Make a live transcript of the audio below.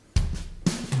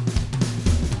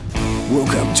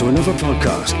Welcome to another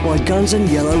podcast by Guns and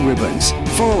Yellow Ribbons.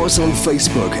 Follow us on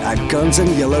Facebook at Guns and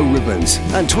Yellow Ribbons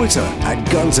and Twitter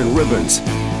at Guns and Ribbons.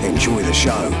 Enjoy the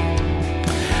show.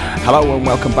 Hello and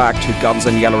welcome back to Guns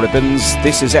and Yellow Ribbons.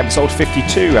 This is episode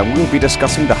 52 and we'll be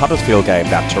discussing the Huddersfield game,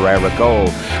 that Torreira goal.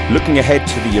 Looking ahead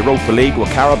to the Europa League with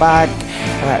Qarabag.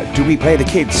 Do we play the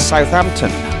kids?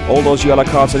 Southampton. All those yellow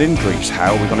cards and injuries.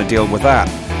 How are we going to deal with that?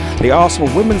 The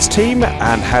Arsenal women's team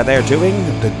and how they're doing.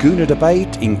 The Gooner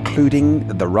debate, including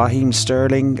the Raheem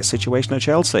Sterling situation at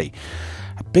Chelsea.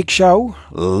 A big show,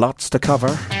 lots to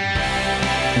cover.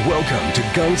 Welcome to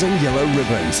Guns and Yellow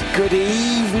Ribbons. Good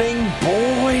evening,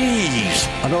 boys.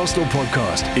 An Arsenal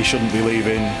podcast He shouldn't be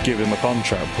leaving, give him a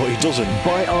contract, but he doesn't.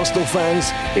 by Arsenal fans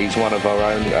He's one of our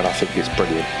own, and I think it's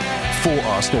brilliant. for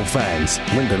Arsenal fans.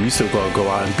 Wyndham, you still got to go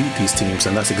out and beat these teams,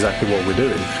 and that's exactly what we're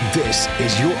doing. This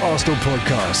is your Arsenal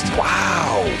podcast.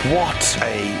 Wow, what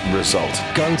a result.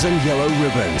 Guns and Yellow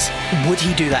Ribbons. Would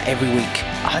he do that every week?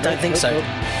 I don't think so.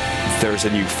 There's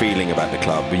a new feeling about the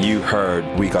club. You heard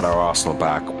we got our Arsenal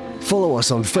back. Follow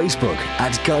us on Facebook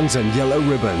at Guns and Yellow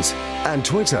Ribbons and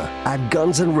Twitter at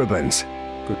Guns and Ribbons.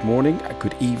 Good morning,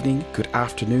 good evening, good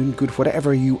afternoon, good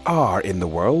whatever you are in the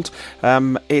world.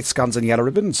 It's Guns and Yellow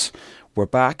Ribbons. We're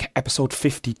back, episode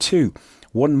 52.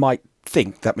 One might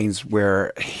think that means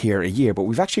we're here a year, but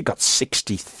we've actually got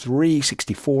 63,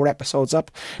 64 episodes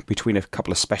up between a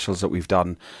couple of specials that we've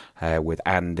done with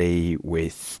Andy,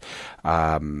 with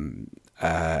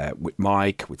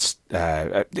Mike, with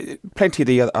plenty of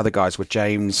the other guys, with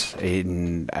James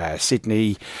in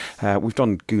Sydney. We've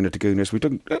done Gooner to Gooners. We've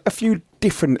done a few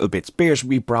different little bits. Beers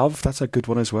We Bruv, that's a good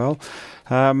one as well.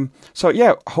 So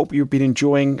yeah, hope you've been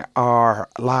enjoying our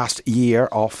last year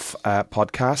of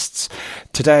podcasts.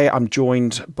 Today I'm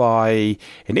joined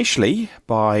initially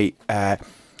by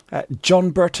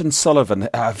John Burton Sullivan,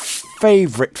 a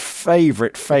favourite,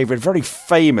 very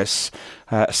famous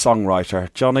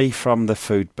songwriter. Johnny from the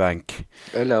Food Bank.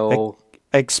 Hello.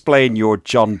 Explain your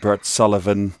John Burt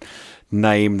Sullivan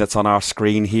name that's on our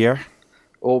screen here.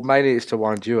 Well, mainly it's to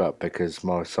wind you up because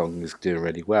my song is doing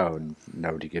really well and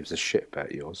nobody gives a shit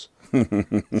about yours.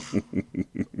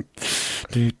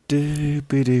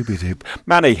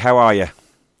 Manny, how are you?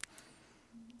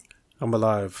 I'm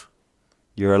alive.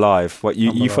 You're alive. What,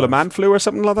 you full of man flu or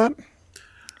something like that?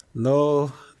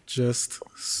 No, just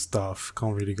stuff.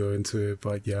 Can't really go into it,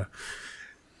 but yeah.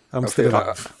 I'm still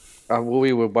alive.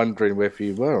 We were wondering whether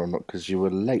you were or not because you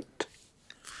were late.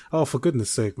 Oh, for goodness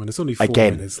sake, man. It's only 4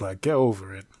 Again. minutes. Like, get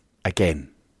over it. Again.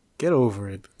 Get over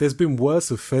it. There's been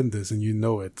worse offenders and you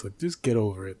know it. Like, just get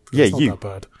over it. Yeah, it's not you. that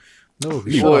bad. No,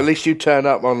 Well, at least you turn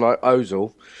up on like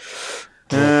Ozil.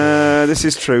 This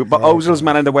is true, but Ozil's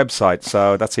manning the website,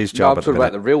 so that's his No, job. I'm at the talking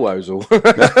about the minute. real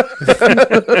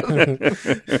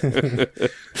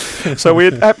Ozil. So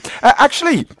we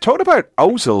actually talking about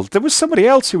Ozil. There was somebody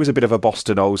else who was a bit of a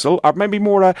Boston Ozil, or maybe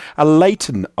more a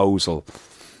Leighton Ozil.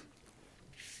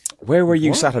 Where were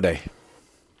you Saturday?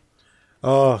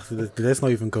 Oh, let's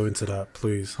not even go into that,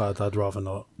 please. I'd rather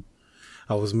not.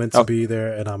 I was meant to be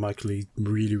there, and I'm actually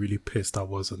really, really pissed I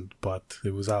wasn't, but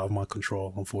it was out of my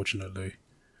control, unfortunately.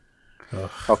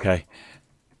 Okay,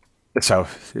 so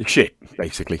shit,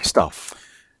 basically stuff.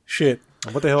 Shit.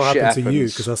 What the hell Shit happened to you?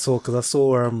 happens. Because I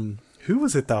saw who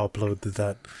was it that uploaded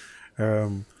that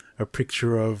a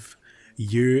picture of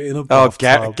you in a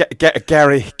bathtub?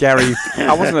 Gary.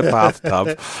 I wasn't in a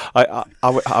bathtub. I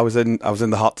was in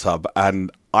the hot tub,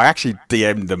 and I actually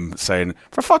DM'd them saying,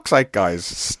 "For fuck's sake, guys,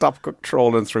 stop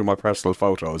trolling through my personal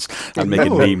photos and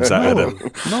making memes out of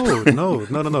them."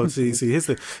 No. See, here's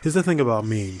the thing about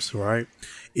memes, right?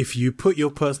 If you put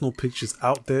your personal pictures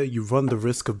out there, you run the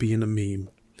risk of being a meme.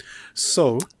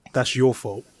 So that's your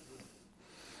fault.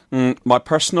 My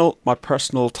personal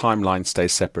timeline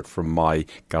stays separate from my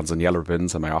Guns and Yellow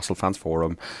Ribbons and my Arsenal Fans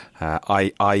Forum.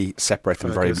 I separate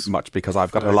them very much because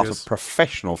I've got a lot of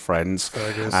professional friends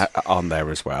on there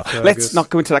as well. Let's not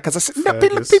go into that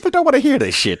because people don't want to hear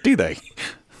this shit, do they?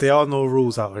 There are no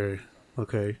rules out here,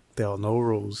 okay? There are no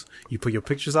rules. You put your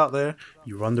pictures out there,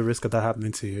 you run the risk of that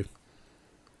happening to you.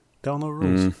 There are no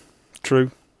rules.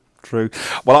 True.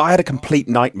 Well, I had a complete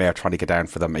nightmare trying to get down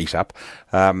for the meetup.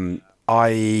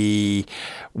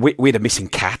 We had a missing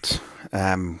cat.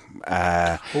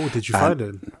 Did you find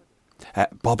it?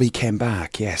 Bobby came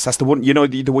back. Yes, that's the one. You know,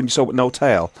 the one you saw with no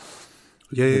tail.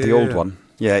 Yeah, the old one.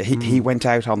 Yeah, he went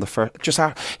out on the first.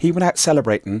 He went out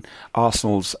celebrating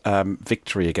Arsenal's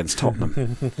victory against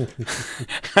Tottenham,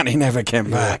 and he never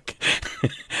came back.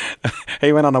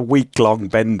 He went on a week-long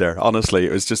bender. Honestly,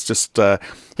 it was just.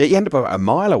 He ended up about a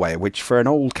mile away, which for an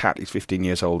old cat, he's 15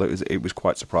 years old. It was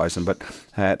quite surprising. But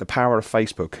the power of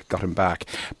Facebook got him back.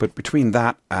 But between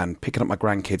that and picking up my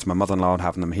grandkids, my mother-in-law, and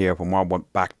having them here, when I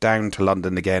went back down to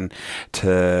London again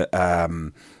to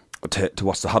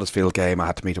watch the Huddersfield game, I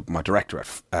had to meet up with my director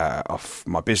of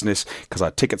my business because I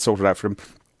had tickets sorted out for him.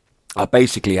 I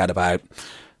basically had I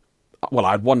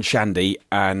had one shandy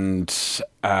and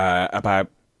about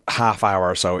half hour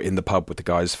or so in the pub with the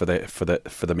guys for the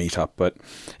meetup, but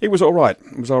it was all right.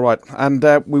 And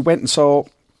we went and saw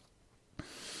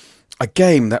a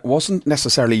game that wasn't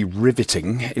necessarily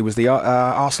riveting. It was the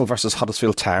Arsenal versus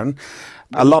Huddersfield Town.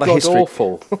 A lot of history.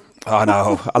 Awful. I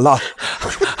know, a lot.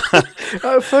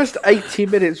 First 80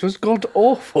 minutes was god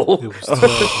awful.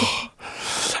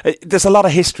 There's a lot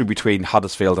of history between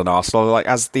Huddersfield and Arsenal. Like,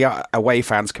 as the away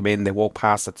fans come in, they walk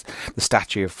past the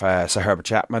statue of Sir Herbert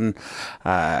Chapman.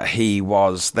 He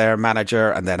was their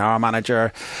manager and then our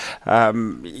manager.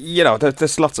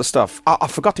 There's lots of stuff. I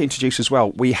forgot to introduce as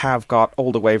well. We have got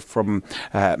all the way from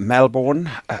Melbourne.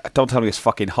 Don't tell me it's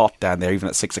fucking hot down there, even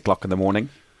at 6 o'clock in the morning.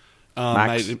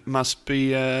 Mate, it must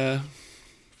be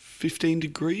 15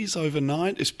 degrees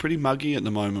overnight. It's pretty muggy at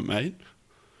the moment, mate.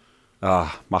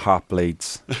 My heart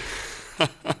bleeds.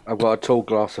 I've got a tall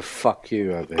glass of fuck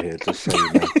you over here, just so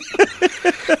you know.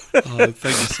 Thank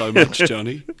you so much,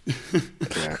 Johnny.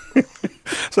 Yeah.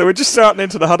 So we're just starting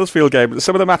into the Huddersfield game.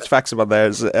 Some of the match facts about there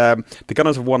is the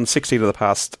Gunners have won 16 of the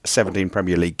past 17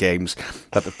 Premier League games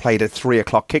that they've played at 3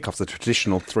 o'clock kickoffs, the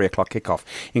traditional 3 o'clock kickoff,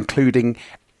 including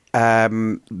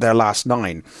their last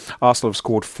 9. Arsenal have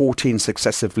scored 14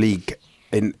 successive league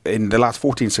in the last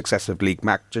 14 successive league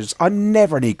matches. I'm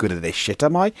never any good at this shit,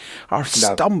 am I? I've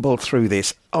stumbled through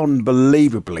this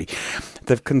unbelievably.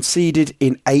 They've conceded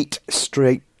in 8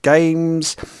 straight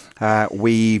games.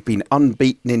 We've been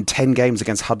unbeaten in 10 games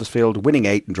against Huddersfield, winning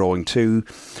 8 and drawing 2.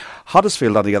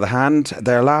 Huddersfield, on the other hand,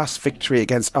 their last victory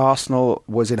against Arsenal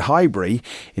was in Highbury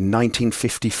in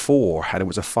 1954, and it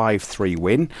was a 5-3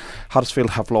 win.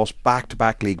 Huddersfield have lost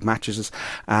back-to-back league matches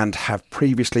and have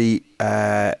previously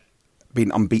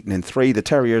been unbeaten in 3. The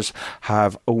Terriers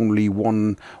have only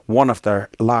won one of their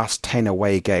last 10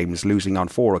 away games, losing on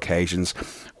 4 occasions.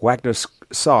 Wagner's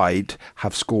side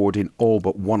have scored in all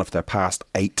but one of their past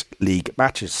 8 league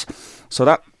matches. So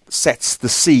that sets the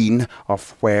scene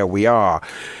of where we are.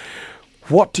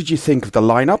 What did you think of the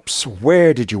lineups?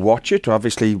 Where did you watch it?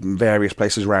 Obviously, various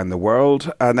places around the world.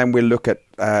 And then we'll look at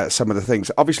some of the things.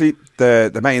 Obviously,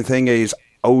 the main thing is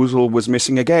Ozil was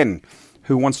missing again.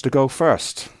 Who wants to go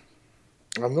first?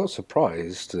 I'm not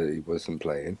surprised that he wasn't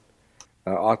playing.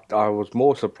 I was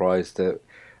more surprised that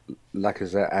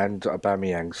Lacazette and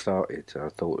Aubameyang started. I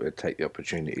thought it'd take the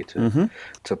opportunity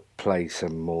to play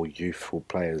some more youthful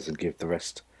players and give the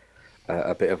rest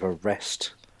a bit of a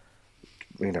rest,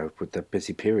 with the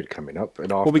busy period coming up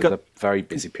and after the very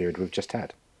busy period we've just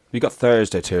had. We got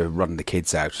Thursday to run the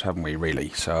kids out, haven't we, really?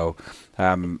 So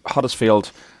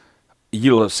Huddersfield,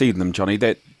 you'll have seen them, Johnny.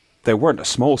 They weren't a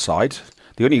small side.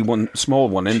 The only one small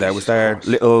one in there was their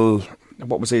little,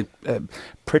 what was it,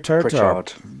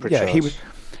 Pritchard? Yeah, he was,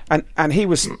 and he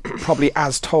was probably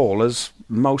as tall as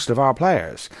most of our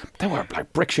players. They were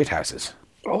like brick shit houses.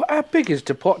 Oh, how big is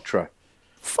Depotre?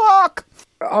 Fuck!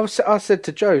 I said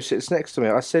to Joe, sits next to me,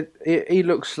 I said, he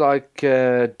looks like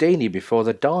Deeney before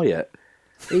the diet.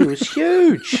 He was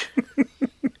huge.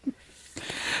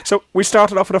 So we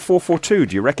started off with a 4-4-2,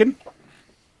 do you reckon?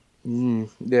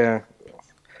 Yeah.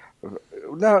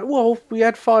 No, well, we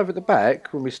had 5 at the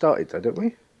back when we started, though, didn't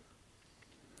we?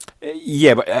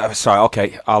 Yeah, but sorry,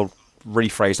 okay, I'll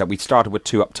rephrase that. We started with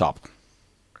 2 up top.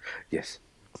 Yes,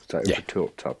 started with 2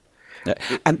 up top. Yeah.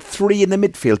 And 3 in the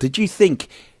midfield. Did you think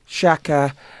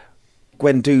Xhaka,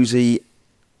 Guendouzi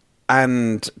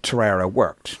and Torreira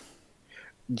worked?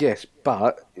 Yes,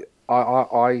 but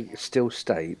I still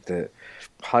state that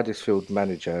Huddersfield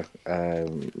manager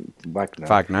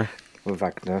Wagner,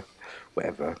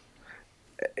 whatever,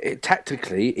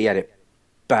 tactically he had it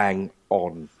bang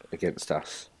on against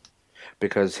us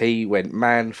because he went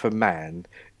man for man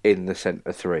in the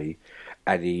centre 3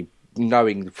 and he,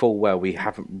 knowing full well we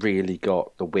haven't really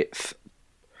got the width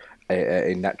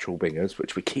in natural wingers,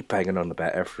 which we keep banging on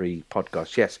about every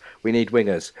podcast. Yes, we need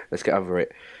wingers, let's get over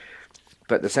it.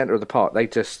 But the centre of the park, they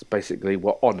just basically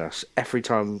were on us. Every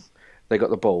time they got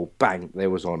the ball, bang, they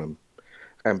was on them.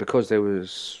 And because there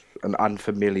was an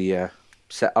unfamiliar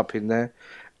setup in there,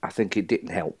 I think it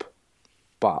didn't help.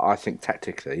 But I think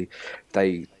tactically,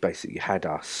 they basically had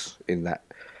us in that,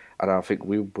 and I think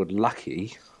we were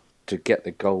lucky to get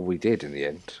the goal we did in the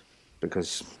end,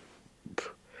 because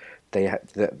they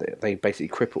basically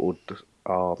crippled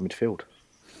our midfield.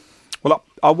 Well,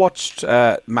 I watched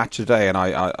Match of the Day, and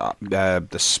I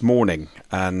this morning,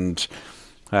 and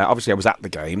obviously I was at the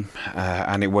game,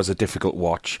 and it was a difficult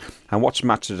watch. And watched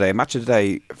Match of the Day. Match of the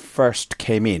Day first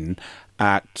came in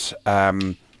at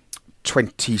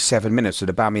 27 minutes with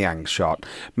a Aubameyang shot.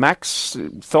 Max,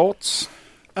 thoughts?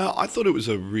 I thought it was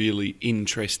a really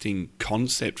interesting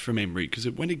concept from Emery, because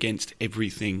it went against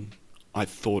everything I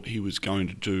thought he was going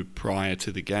to do prior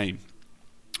to the game.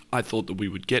 I thought that we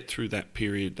would get through that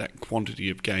period, that quantity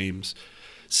of games,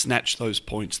 snatch those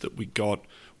points that we got.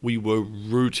 We were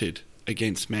rooted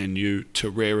against Man U.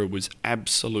 Torreira was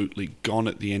absolutely gone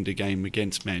at the end of game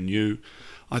against Man U.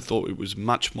 I thought it was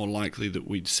much more likely that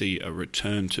we'd see a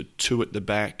return to two at the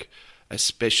back,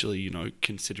 especially,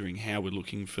 considering how we're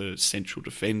looking for central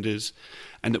defenders,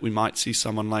 and that we might see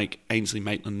someone like Ainsley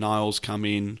Maitland-Niles come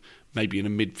in, maybe in a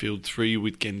midfield three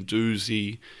with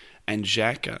Guendouzi and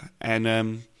Xhaka.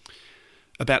 And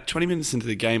about 20 minutes into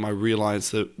the game, I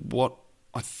realised that what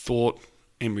I thought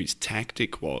Emery's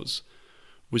tactic was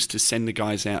to send the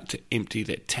guys out to empty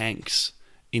their tanks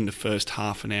in the first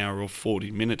half an hour or 40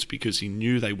 minutes, because he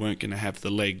knew they weren't going to have the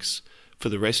legs for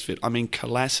the rest of it. I mean,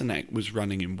 Kolasinac was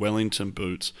running in Wellington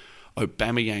boots.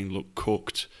 Aubameyang looked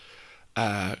cooked.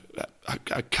 A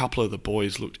couple of the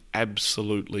boys looked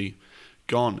absolutely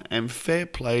gone. And fair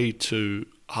play to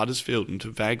Huddersfield and to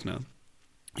Wagner.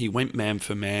 He went man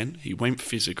for man. He went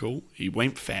physical. He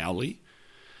went foully.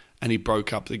 And he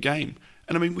broke up the game.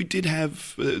 And I mean, we did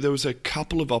have... there was a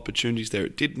couple of opportunities there.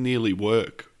 It did nearly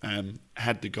work,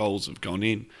 had the goals have gone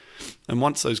in. And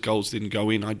once those goals didn't go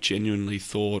in, I genuinely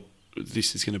thought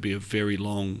this is going to be a very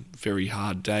long, very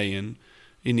hard day. And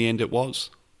in the end, it was.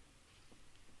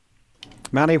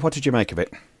 Manny, what did you make of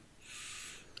it?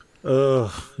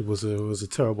 It was a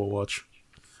terrible watch.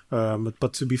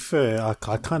 But to be fair, I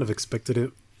kind of expected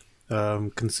it,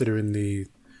 considering the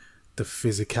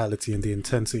physicality and the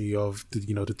intensity of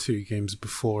the two games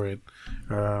before it,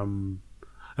 and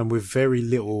with very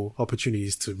little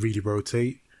opportunities to really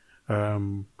rotate.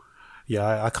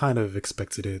 I kind of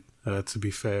expected it. To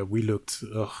be fair, we looked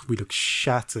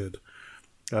shattered,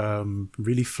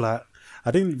 really flat. I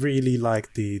didn't really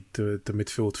like the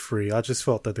midfield three. I just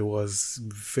felt that there was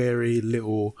very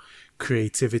little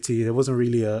creativity. There wasn't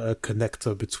really a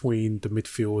connector between the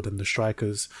midfield and the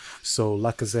strikers. So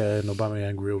Lacazette and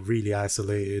Aubameyang were really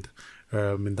isolated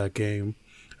in that game.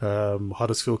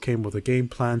 Huddersfield came with a game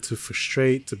plan to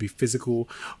frustrate, to be physical.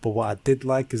 But what I did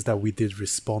like is that we did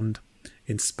respond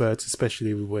in spurts,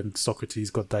 especially when Socrates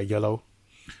got that yellow.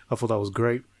 I thought that was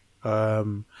great.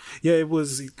 Huddersfield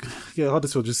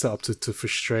just set up to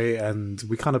frustrate, and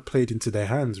we kind of played into their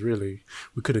hands, really.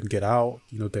 We couldn't get out.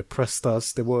 They pressed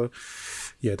us. They were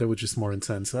just more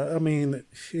intense. I mean,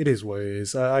 it is what it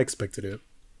is. I expected it.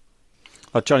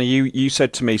 Johnny, you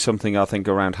said to me something, I think,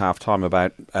 around half-time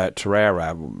about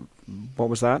Torreira. What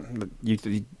was that? You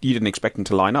didn't expect him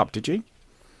to line up, did you?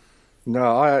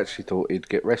 No, I actually thought he'd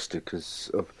get rested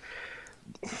because of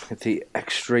the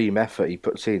extreme effort he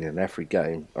puts in every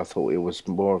game. I thought it was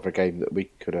more of a game that we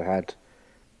could have had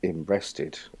him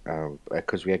rested,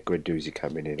 because we had Guendouzi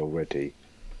coming in already.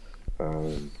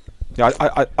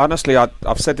 I honestly,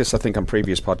 I've said this, I think, on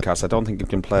previous podcasts. I don't think you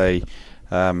can play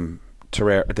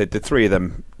Torreira, the three of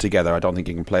them together. I don't think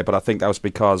you can play, but I think that was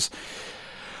because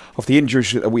of the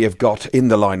injuries that we have got in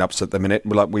the lineups at the minute.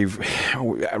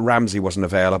 Ramsey wasn't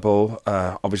available.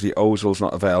 Obviously, Ozil's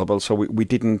not available, so we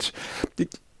didn't.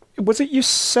 Was it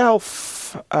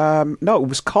yourself? No, it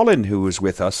was Colin who was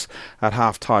with us at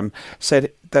halftime.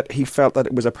 Said that he felt that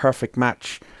it was a perfect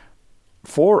match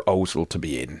for Ozil to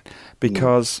be in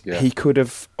because he could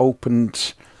have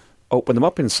opened them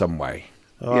up in some way.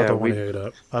 I don't want to hear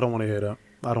that. I don't want to hear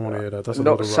that. That's a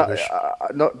lot of rubbish.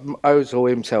 Not Ozil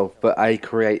himself, but a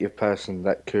creative person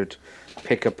that could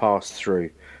pick a pass through.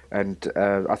 And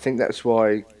I think that's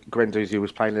why Guendouzi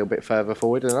was playing a little bit further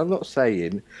forward. And I'm not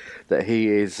saying that he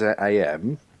is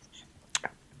AM,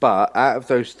 but out of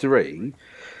those three,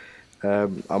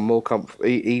 I'm more comfortable.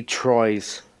 He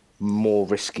tries more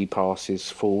risky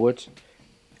passes forward,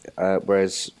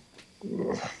 whereas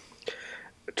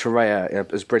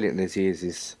Torreira, as brilliant as he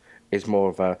is more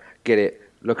of a get it,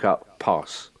 look up,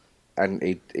 pass, and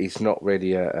he's not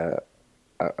really a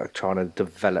trying to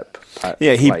develop.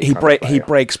 He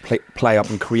breaks play up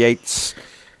and creates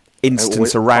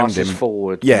instance around him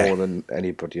forward more than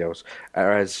anybody else.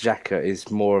 Whereas Xhaka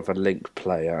is more of a link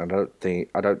player, and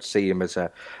I don't see him as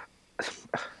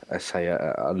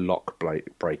a lock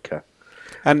breaker.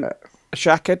 And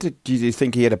Xhaka, do you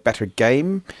think he had a better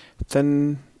game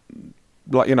than,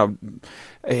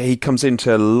 he comes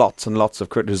into lots and lots of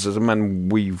criticism,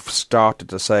 and we've started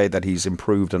to say that he's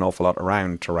improved an awful lot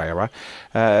around Torreira.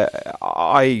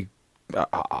 I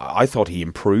thought he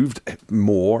improved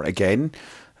more again.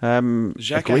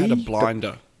 Xhaka had a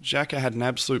blinder. Xhaka had an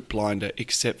absolute blinder,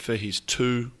 except for his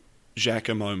 2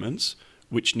 Xhaka moments,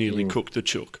 which nearly cooked the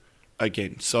chook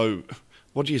again. So,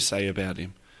 what do you say about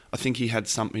him? I think he had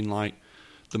something like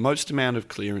the most amount of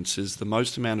clearances, the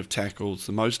most amount of tackles,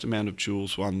 the most amount of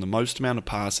duels won, the most amount of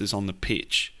passes on the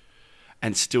pitch,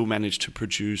 and still managed to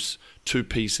produce 2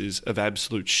 pieces of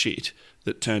absolute shit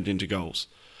that turned into goals.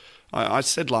 I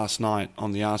said last night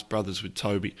on the Ask Brothers with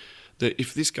Toby that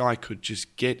if this guy could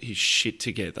just get his shit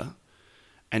together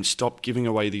and stop giving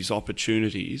away these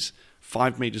opportunities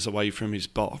 5 metres away from his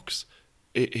box,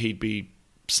 he'd be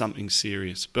something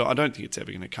serious. But I don't think it's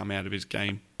ever going to come out of his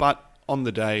game. But on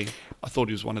the day, I thought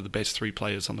he was one of the best 3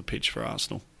 players on the pitch for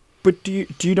Arsenal. But do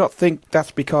you not think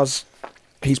that's because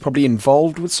he's probably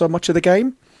involved with so much of the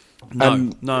game? No.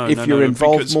 If you're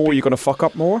involved more, you're going to fuck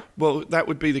up more? Well, that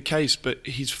would be the case, but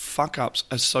his fuck-ups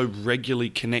are so regularly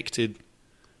connected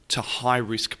to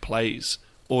high-risk plays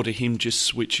or to him just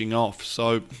switching off.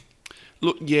 So,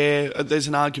 look, yeah, there's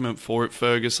an argument for it,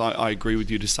 Fergus. I agree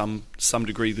with you to some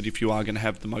degree that if you are going to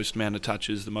have the most amount of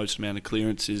touches, the most amount of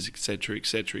clearances, etc.,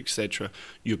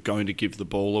 you're going to give the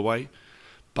ball away.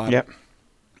 But, yep.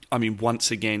 I mean,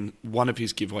 once again, one of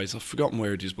his giveaways, I've forgotten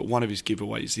where it is, but one of his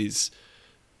giveaways is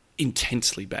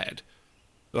intensely bad.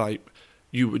 Like,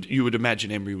 you would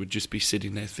imagine Emery would just be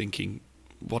sitting there thinking,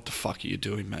 what the fuck are you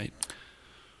doing, mate?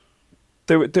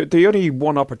 The only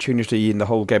one opportunity in the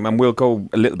whole game, and we'll go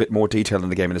a little bit more detail in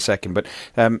the game in a second, but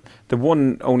the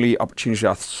one only opportunity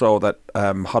I saw that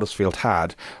Huddersfield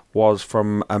had was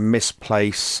from a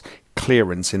misplaced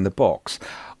clearance in the box.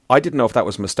 I didn't know if that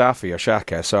was Mustafi or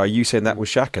Xhaka, so are you saying that was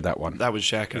Xhaka, that one? That was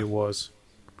Xhaka. It was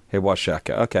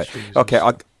Xhaka, okay. Jesus. Okay,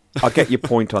 I'll get your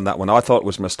point on that one. I thought it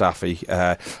was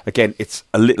Mustafi. Again, it's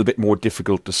a little bit more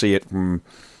difficult to see it from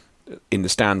in the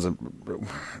stands.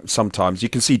 Sometimes you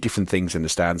can see different things in the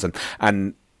stands,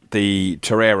 and the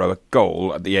Torreira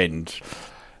goal at the end,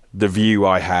 the view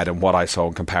I had and what I saw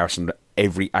in comparison to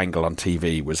every angle on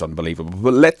TV was unbelievable.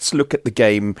 But let's look at the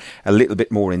game a little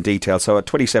bit more in detail. So at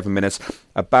 27 minutes,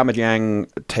 Aubameyang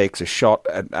takes a shot,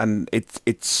 and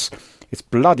it's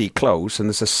bloody close, and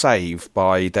there's a save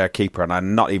by their keeper, and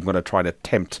I'm not even going to try to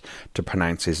attempt to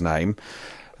pronounce his name.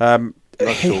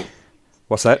 Russell.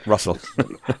 What's that? Russell.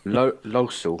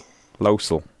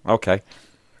 Losel. Okay.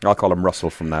 I'll call him Russell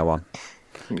from now on.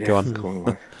 Yeah, go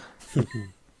on.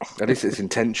 At least it's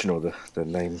intentional, the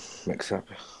name mix up.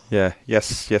 Yeah.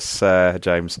 Yes,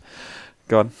 James.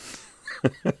 Go on.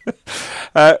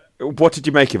 What did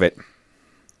you make of it?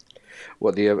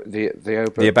 What, the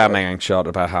Aubameyang shot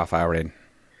about half hour in?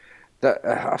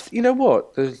 You know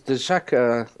what? The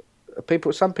Xhaka...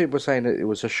 Some people were saying that it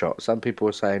was a shot. Some people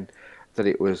were saying that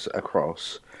it was a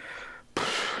cross.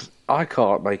 I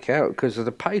can't make out because of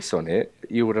the pace on it.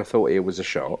 You would have thought it was a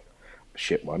shot, a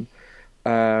shit one.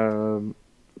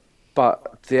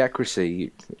 But the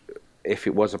accuracy, if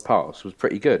it was a pass, was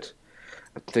pretty good.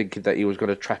 I think that he was going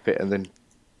to trap it and then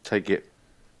take it,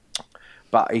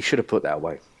 but he should have put that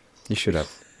away. He should have.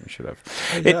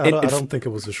 Yeah, I don't think it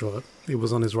was a shot. It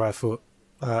was on his right foot.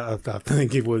 I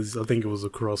think it was a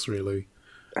cross, really.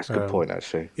 That's a good point,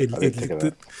 actually.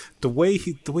 The way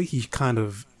he kind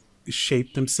of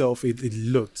shaped himself, it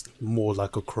looked more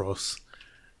like a cross,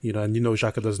 and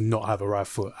Xhaka does not have a right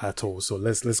foot at all. So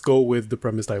let's go with the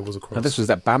premise that it was a cross. Now, this was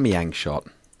that Aubameyang shot.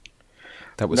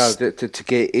 That was to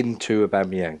get into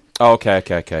Aubameyang. Oh, okay.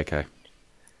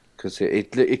 Because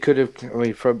it could have. I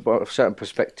mean, from a certain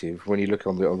perspective, when you look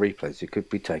on replays, it could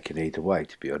be taken either way.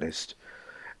 To be honest,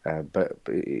 but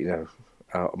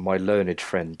my learned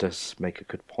friend does make a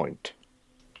good point.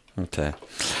 Okay.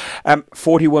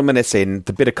 41 minutes in,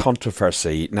 the bit of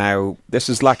controversy. Now, this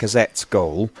is Lacazette's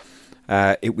goal.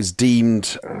 It was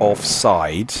deemed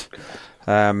offside.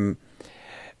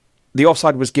 The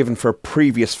offside was given for a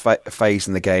previous phase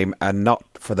in the game and not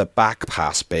for the back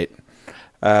pass bit.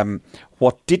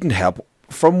 What didn't help,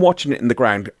 from watching it in the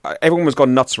ground, everyone was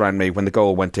going nuts around me when the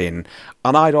goal went in,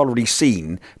 and I'd already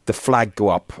seen the flag go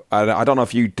up. I don't know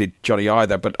if you did, Johnny,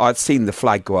 either, but I'd seen the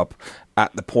flag go up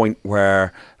at the point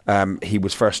where he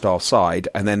was first offside,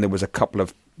 and then there was a couple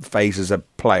of phases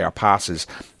of play or passes,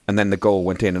 and then the goal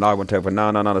went in, and I went over,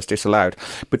 no, it's disallowed.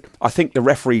 But I think the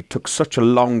referee took such a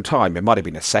long time, it might have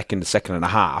been a second and a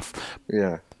half,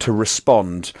 to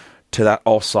respond to that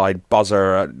offside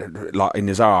buzzer in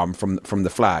his arm from the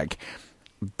flag,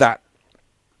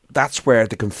 that's where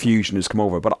the confusion has come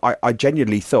over. But I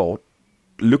genuinely thought,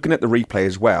 looking at the replay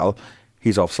as well,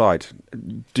 he's offside.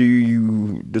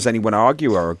 Does anyone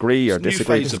argue or agree or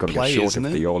disagree? It's got to be short if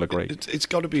they all agree. It's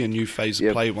got to be a new phase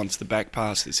of play once the back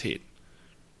pass is hit,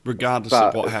 regardless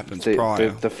of what happens prior.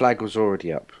 The flag was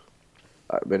already up.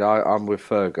 I mean, I'm with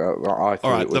Ferg. I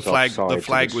thought it was offside. The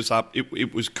flag was up.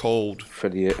 It was called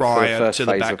prior to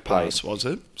the back pass, was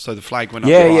it? So the flag went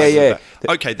up. Yeah.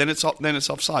 Okay, then it's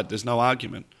offside. There's no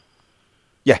argument.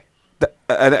 Yeah.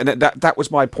 And that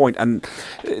was my point. And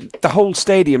the whole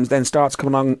stadium then starts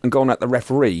coming on and going at the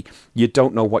referee. You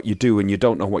don't know what you do, and you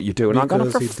don't know what you do. And I'm going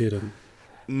he didn't.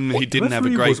 He didn't have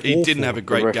a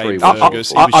great game,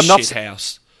 Fergus. He was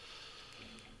shithouse.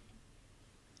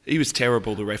 He was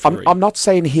terrible, the referee. I'm not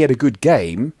saying he had a good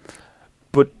game,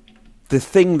 but the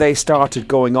thing they started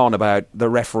going on about the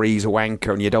referee's a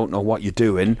wanker and you don't know what you're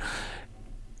doing,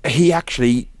 he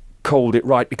actually called it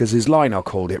right because his liner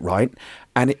called it right,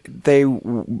 and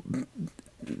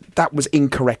that was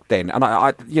incorrect then. And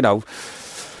I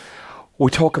we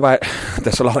talk about,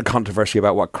 there's a lot of controversy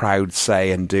about what crowds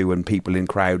say and do and people in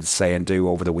crowds say and do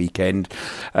over the weekend.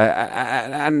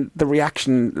 And the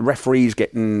reaction, referees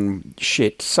getting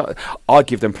shit. So I'll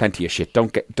give them plenty of shit,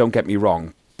 don't get me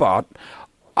wrong. But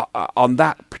on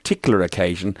that particular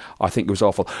occasion, I think it was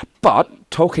awful. But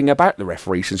talking about the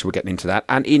referee, since we're getting into that,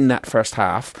 and in that first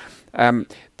half,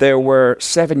 there were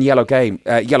 7 yellow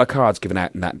cards given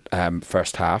out in that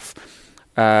first half.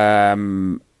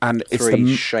 And it's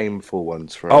 3 shameful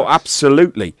ones for us. Oh,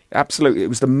 absolutely. It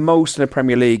was the most in the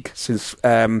Premier League since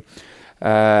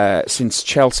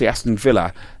Chelsea, Aston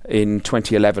Villa in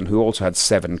 2011, who also had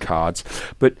 7 cards.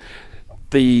 But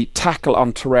the tackle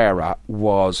on Torreira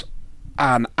was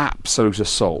an absolute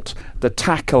assault. The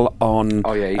tackle on...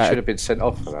 Oh, yeah, he should have been sent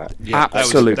off for that. Yeah,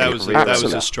 absolutely. That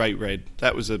was a straight red.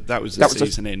 That was a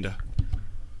season ender.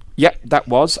 Yeah, that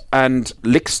was. And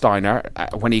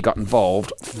Lichtsteiner, when he got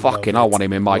involved, I want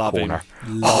him in my corner.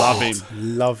 Love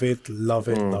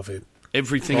it.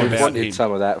 Everything I about wanted him.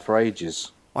 some of that for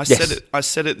ages. I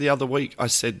said it the other week. I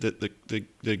said that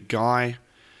the guy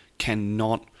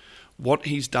cannot... What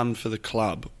he's done for the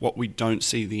club, what we don't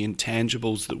see, the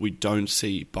intangibles that we don't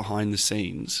see behind the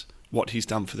scenes, what he's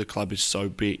done for the club is so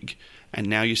big. And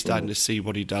now you're starting to see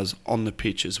what he does on the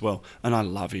pitch as well. And I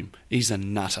love him. He's a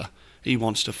nutter. He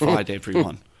wants to fight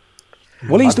everyone.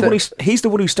 Well, he's the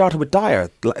one who started with Dyer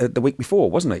the week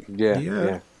before, wasn't he?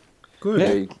 Yeah. Good.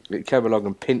 Yeah, he came along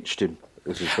and pinched him.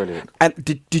 This is brilliant.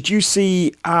 And did you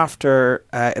see after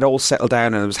it all settled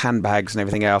down and there was handbags and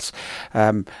everything else,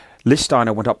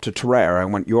 Lichtsteiner went up to Torreira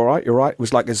and went, "You all right? You're right." It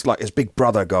was like his big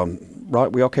brother gone,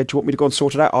 "Right, we okay? Do you want me to go and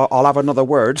sort it out? I'll have another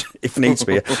word if needs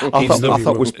be."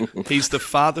 He's the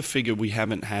father figure we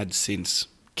haven't had since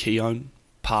Keown,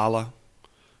 Parler.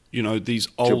 You know, these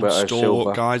old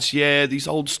stalwart guys. Yeah, these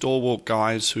old stalwart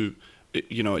guys who,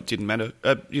 you know, it didn't matter.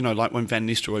 You know, like when Van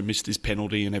Nistelrooy missed his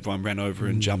penalty and everyone ran over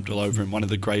and jumped all over him, one of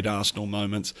the great Arsenal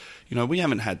moments. You know, we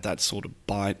haven't had that sort of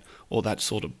bite or that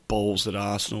sort of balls at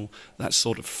Arsenal, that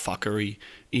sort of fuckery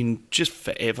in just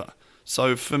forever.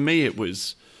 So for me, it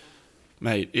was,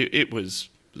 mate, it was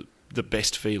the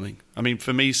best feeling. I mean,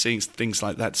 for me, seeing things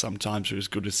like that sometimes are as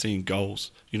good as seeing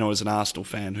goals. You know, as an Arsenal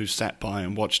fan who sat by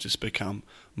and watched us become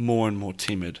more and more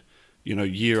timid, you know,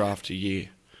 year after year.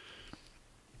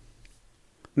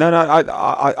 No,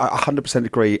 I 100%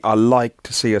 agree. I like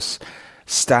to see us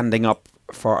standing up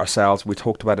for ourselves. We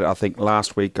talked about it, I think,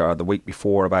 last week or the week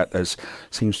before, about there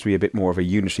seems to be a bit more of a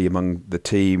unity among the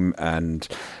team, and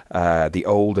the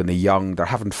old and the young. They're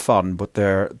having fun, but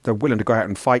they're willing to go out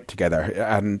and fight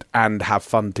together and have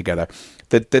fun together.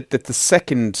 The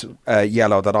second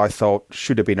yellow that I thought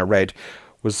should have been a red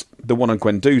was the one on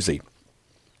Guendouzi.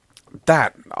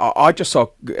 That I just saw,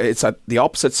 it's at the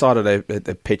opposite side of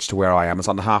the pitch to where I am. It's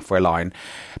on the halfway line,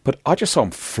 but I just saw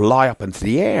him fly up into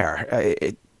the air.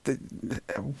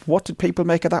 What did people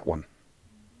make of that one?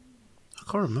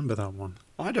 I can't remember that one.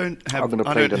 I don't have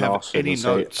any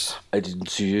notes. I didn't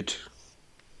see it.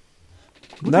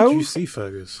 What did you see,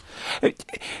 Fergus?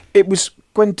 It was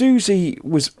Guendouzi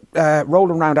was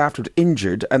rolling around afterwards,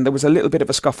 injured, and there was a little bit of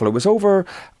a scuffle. It was over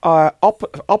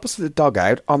opposite the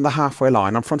dugout on the halfway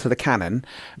line, in front of the cannon,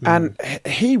 and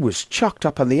he was chucked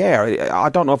up in the air. I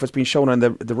don't know if it's been shown in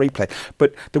the replay,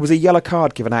 but there was a yellow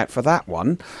card given out for that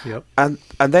one. Yep. And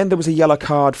then there was a yellow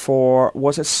card for,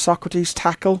 was it Socrates'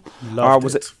 tackle? Or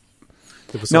was it?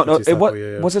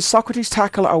 Was it Socrates'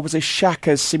 tackle or was it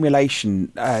Xhaka's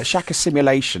simulation?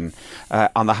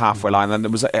 On the halfway line, and there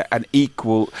was an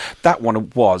equal. That one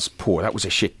was poor. That was a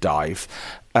shit dive.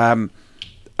 And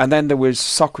then there was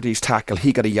Socrates' tackle.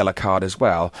 He got a yellow card as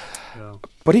well. Yeah.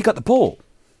 But he got the ball.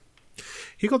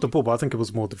 He got the ball, but I think it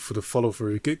was more for the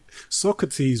follow-through.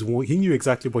 Socrates, he knew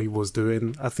exactly what he was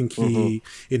doing. I think in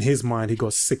his mind, he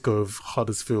got sick of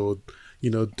Huddersfield,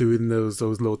 doing those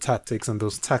little tactics and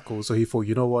those tackles. So he thought,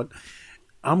 you know what,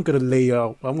 I'm gonna lay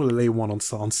one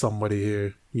on somebody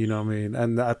here. You know what I mean?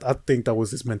 And I think that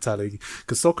was his mentality.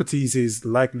 Because Socrates is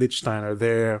like Lichtsteiner,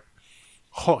 they're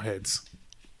hotheads.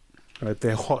 Right,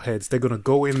 they're hotheads. They're gonna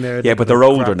go in there. Yeah, but they're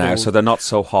older now, so they're not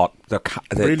so hot.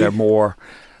 They're more.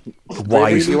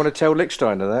 Wise. You want to tell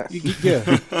Lichtsteiner that?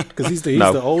 Yeah, because he's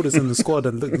the oldest in the squad,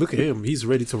 and look at him. He's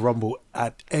ready to rumble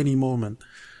at any moment.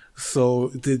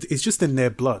 So it's just in their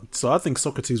blood. So I think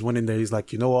Socrates went in there. He's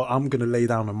like, you know what? I'm going to lay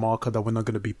down a marker that we're not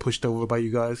going to be pushed over by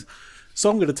you guys. So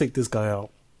I'm going to take this guy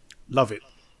out. Love it.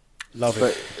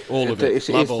 All of it.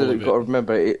 You've got to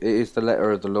remember, it is the letter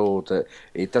of the law that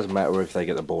it doesn't matter if they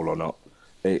get the ball or not.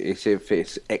 It's if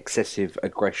it's excessive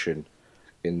aggression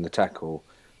in the tackle.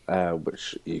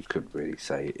 Which you could really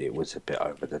say it was a bit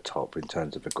over the top in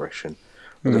terms of aggression.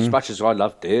 But as much as I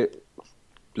loved it,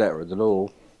 letter of the law,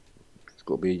 it's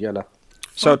got to be a yellow.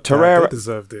 So Torreira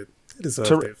deserved it.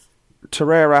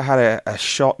 Torreira had a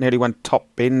shot, nearly went top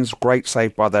bins. Great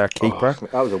save by their keeper.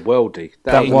 That was a worldie.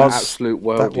 That was an absolute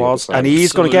worldie. That was, and he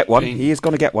is going to get one. He is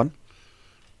going to get one.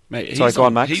 Mate, go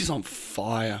on, Max. He's on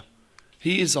fire.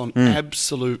 He is on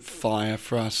absolute fire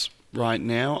for us right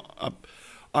now.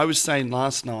 I was saying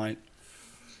last night,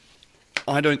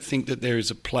 I don't think that there is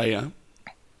a player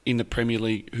in the Premier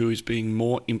League who is being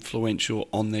more influential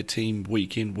on their team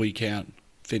week in, week out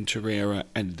than Torreira,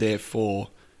 and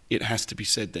therefore it has to be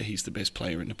said that he's the best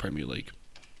player in the Premier League.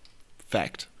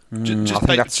 Fact. I think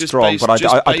that's strong, but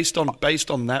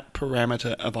based on that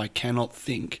parameter of I cannot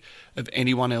think of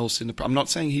anyone else in the... I'm not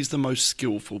saying he's the most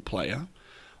skillful player.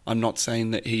 I'm not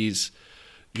saying that he's...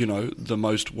 the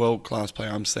most world-class player.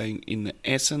 I'm saying in the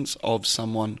essence of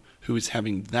someone who is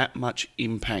having that much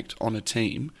impact on a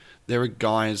team, there are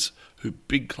guys who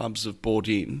big clubs have bought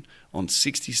in on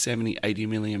 60, 70, 80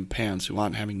 million pounds who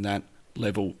aren't having that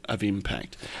level of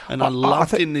impact. And I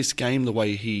loved in this game the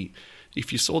way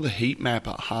if you saw the heat map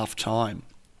at half-time,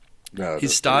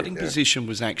 his starting position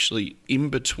was actually in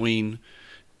between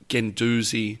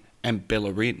Guendouzi and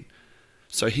Bellerin.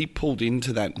 So he pulled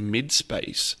into that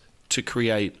mid-space to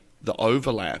create the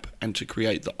overlap and to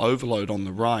create the overload on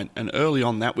the right. And early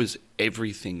on, that was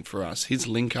everything for us. His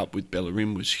link-up with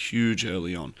Bellerin was huge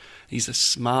early on. He's a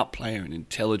smart player, an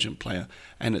intelligent player.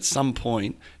 And at some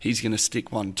point, he's going to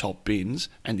stick one top bins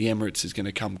and the Emirates is going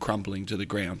to come crumbling to the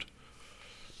ground.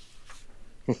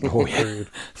 Oh, yeah.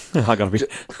 I got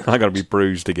to be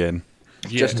bruised again.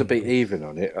 Yeah. Just to be even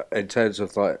on it, in terms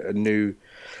of like a new...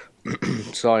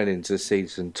 signings this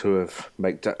season to have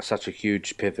made such a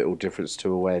huge pivotal difference to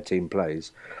the way a team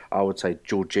plays, I would say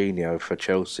Jorginho for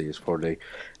Chelsea is probably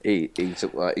he's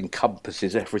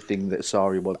encompasses everything that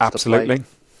Sarri wants to play.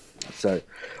 So,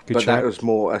 that was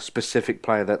more a specific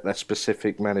player that that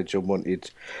specific manager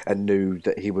wanted and knew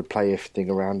that he would play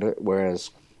everything around it. Whereas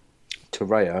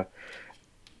Torreira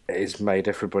has made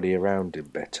everybody around him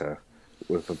better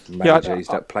with a manager he's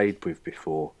not played with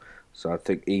before. So I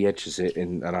think he edges it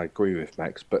in, and I agree with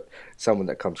Max. But someone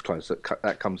that comes close,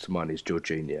 that comes to mind is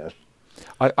Jorginho.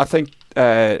 I think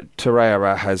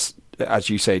Torreira has, as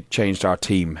you say, changed our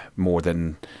team more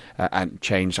than and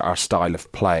changed our style of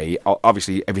play.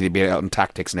 Obviously, everything being on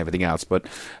tactics and everything else. But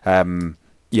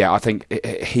I think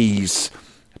he's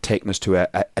taken us to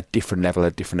a different level, a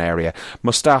different area.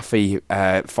 Mustafi,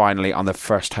 finally, on the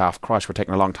first half. Christ, we're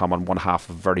taking a long time on one half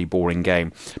of a very boring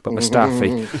game. But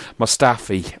Mustafi,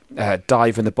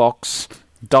 dive in the box.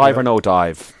 Dive or no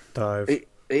dive? Dive. It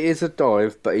is a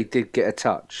dive, but he did get a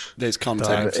touch. There's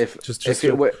contact.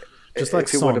 Just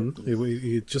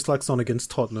like Son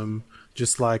against Tottenham,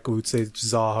 just like we would say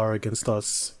Zaha against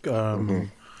us.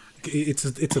 It's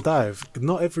a dive.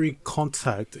 Not every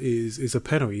contact is a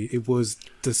penalty. It was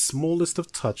the smallest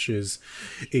of touches.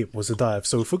 It was a dive.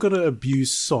 So if we're going to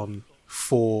abuse Son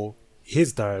for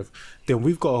his dive, then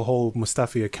we've got to hold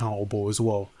Mustafi accountable as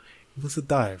well. It was a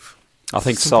dive. I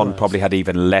think Son probably had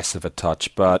even less of a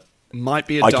touch, but... Might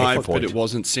be a dive, but it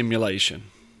wasn't simulation.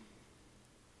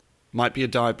 Might be a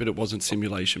dive, but it wasn't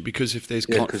simulation. Because if there's...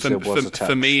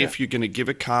 For me, if you're going to give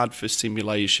a card for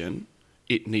simulation,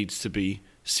 it needs to be...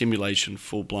 simulation,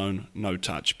 full-blown, no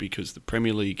touch, because the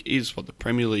Premier League is what the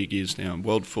Premier League is now, and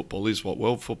world football is what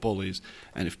world football is,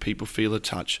 and if people feel a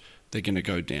touch, they're going to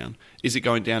go down. Is it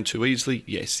going down too easily?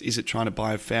 Yes. Is it trying to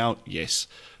buy a foul? Yes.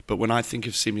 But when I think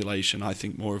of simulation, I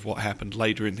think more of what happened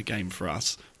later in the game for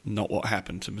us, not what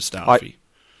happened to Mustafi.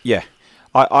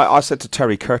 I said to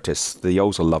Terry Curtis, the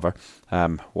Ozil lover,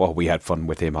 well, we had fun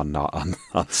with him on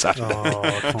Saturday. Oh,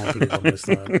 I can't believe I missed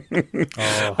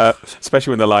that.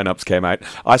 Especially when the lineups came out.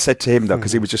 I said to him, though,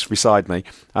 because he was just beside me,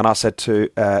 and I said to,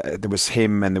 there was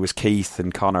him and there was Keith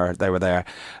and Connor, they were there,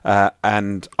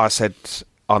 and I said,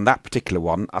 on that particular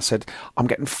one, I said, I'm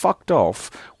getting fucked off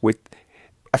with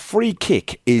a free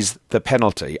kick is the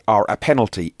penalty, or a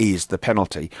penalty is the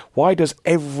penalty. Why does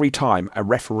every time a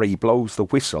referee blows the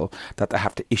whistle that they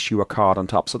have to issue a card on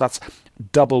top? So that's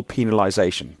double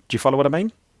penalisation. Do you follow what I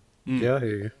mean? Yeah, I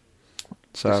hear you.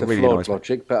 So it's really flawed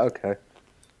logic, but okay.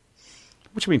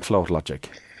 What do you mean flawed logic?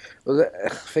 Well, the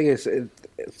thing is,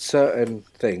 certain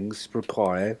things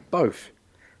require both,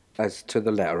 as to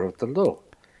the letter of the law.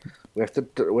 We have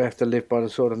to live by the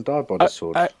sword and die by the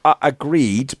sword. I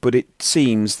agreed, but it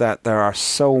seems that there are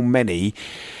so many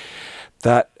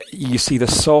that you see the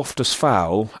softest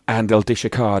foul and they'll dish a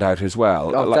card out as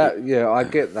well. Oh, I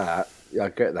get that. Yeah, I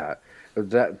get that.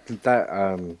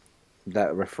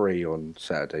 That referee on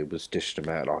Saturday was dishing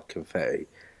them out like confetti.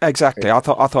 Exactly. I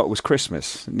thought it was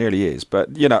Christmas. It nearly is.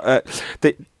 But, you know,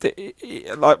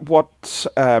 like what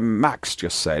Max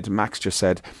just said,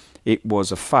 it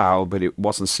was a foul, but it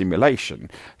wasn't simulation.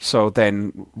 So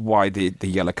then why the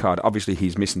yellow card? Obviously,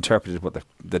 he's misinterpreted what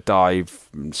the dive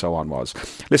and so on was.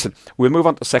 Listen, we'll move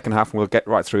on to the second half and we'll get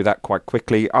right through that quite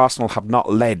quickly. Arsenal have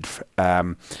not led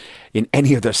in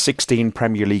any of their 16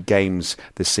 Premier League games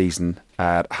this season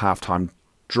at half-time,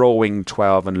 drawing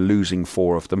 12 and losing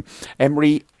 4 of them.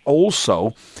 Emery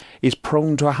also is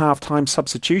prone to a half-time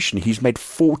substitution. He's made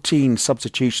 14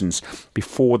 substitutions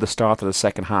before the start of the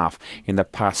second half in the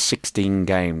past 16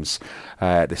 games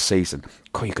this season.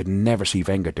 God, you could never see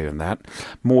Wenger doing that.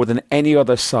 More than any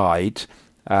other side,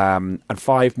 and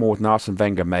 5 more than Arsene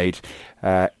Wenger made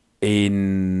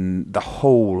in the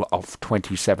whole of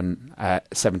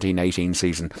 17-18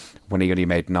 season, when he only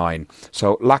made 9.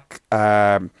 So Laka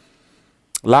and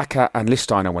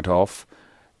Lichtsteiner went off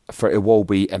for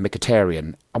Iwobi and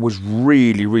Mkhitaryan. I was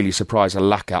really, really surprised at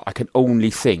Laka. I can only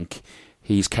think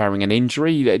he's carrying an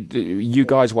injury. You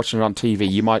guys watching it on TV,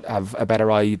 you might have a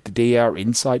better idea or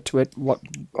insight to it. What?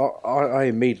 I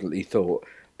immediately thought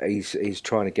he's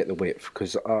trying to get the width,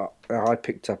 because I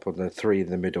picked up on the 3 in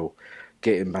the middle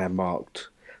getting man marked.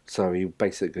 So he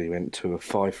basically went to a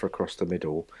 5 across the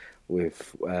middle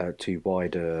with 2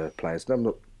 wider players.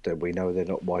 We know they're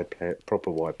not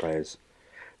proper wide players.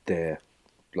 They're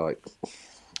like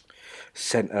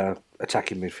centre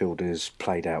attacking midfielders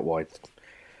played out wide,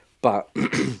 but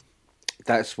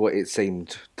that's what it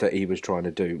seemed that he was trying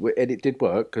to do, and it did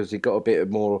work because he got a bit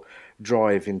more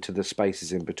drive into the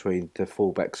spaces in between the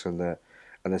fullbacks and the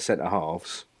centre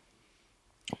halves,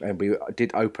 and we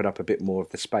did open up a bit more of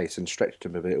the space and stretched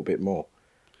him a little bit more.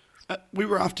 We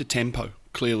were after tempo,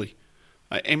 clearly.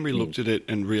 Emery looked at it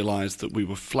and realised that we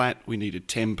were flat, we needed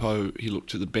tempo. He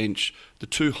looked at the bench. The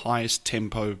 2 highest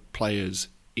tempo players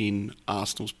in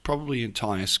Arsenal's probably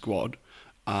entire squad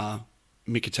are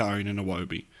Mkhitaryan and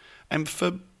Iwobi. And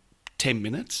for 10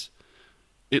 minutes,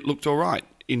 it looked all right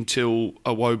until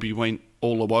Iwobi went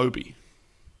all Iwobi.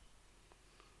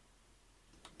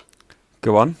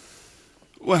 Go on.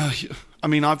 Well, I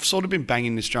mean, I've sort of been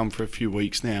banging this drum for a few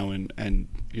weeks now, and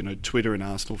you know, Twitter and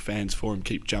Arsenal fans forum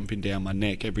keep jumping down my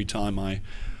neck every time I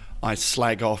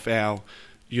slag off our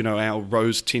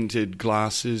rose-tinted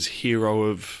glasses hero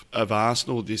of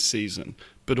Arsenal this season.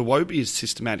 But Iwobi is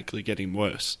systematically getting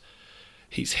worse.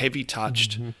 He's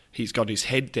heavy-touched. Mm-hmm. He's got his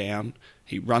head down.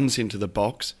 He runs into the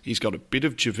box. He's got a bit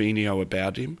of Gervinho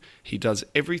about him. He does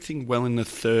everything well in the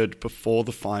third before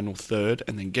the final third,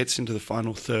 and then gets into the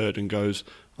final third and goes,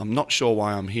 I'm not sure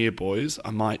why I'm here, boys.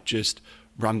 I might just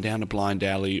run down a blind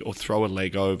alley or throw a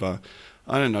leg over.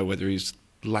 I don't know whether he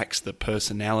lacks the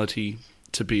personality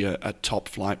to be a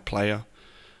top-flight player.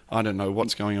 I don't know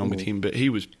what's going on with him, but he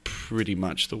was pretty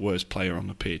much the worst player on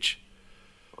the pitch.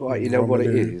 Well, you know what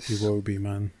it is? He will be,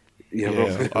 man.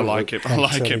 Yeah, I like it. I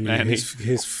like it, man.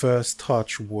 His first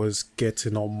touch was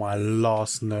getting on my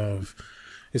last nerve.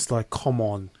 It's like, come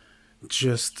on.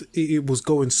 Just, it was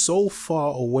going so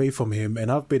far away from him,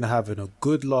 and I've been having a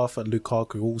good laugh at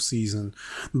Lukaku all season,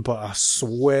 but I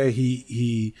swear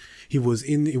he was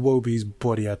in Iwobi's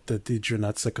body during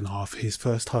that second half. His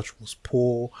first touch was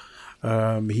poor.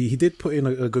 He did put in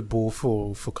a good ball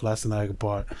for Kolasinac,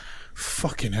 but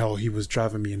fucking hell, he was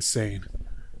driving me insane.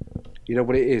 You know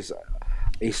what it is?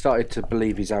 He started to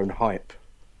believe his own hype.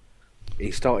 He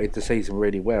started the season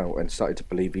really well and started to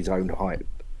believe his own hype.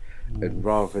 And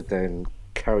rather than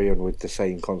carry on with the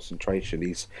same concentration,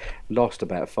 he's lost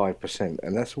about 5%,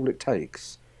 and that's all it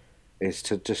takes, is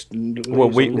to just lose a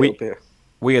little bit.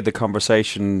 we had the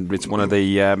conversation. It's one of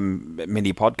the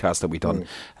mini podcasts that we've done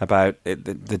about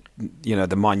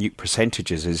the minute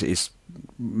percentages is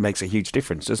makes a huge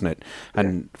difference, doesn't it?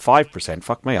 And 5%,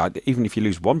 fuck me, even if you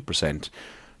lose 1%,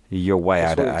 you're way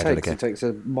out of the game. It takes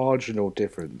a marginal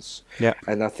difference. Yeah.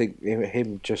 And I think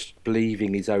him just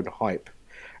believing his own hype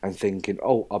and thinking,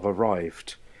 "Oh, I've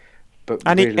arrived." But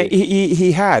and really,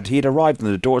 he had arrived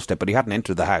on the doorstep, but he hadn't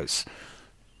entered the house.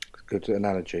 Good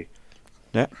analogy.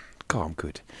 Yeah, God, I'm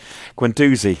good.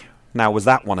 Guendouzi. Now, was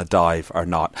that one a dive or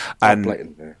not? And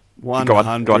 100%.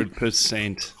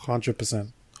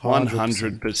 100%.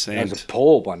 100%. That was a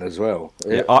poor one as well.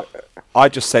 Yeah, I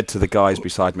just said to the guys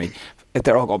beside me,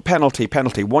 they're all going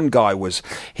penalty. One guy was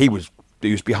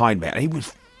behind me, and he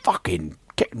was fucking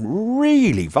getting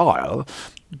really vile.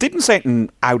 Didn't say anything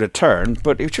out of turn,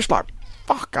 but it was just like,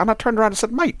 fuck. And I turned around and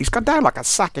said, mate, he's gone down like a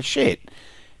sack of shit.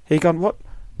 He gone, what?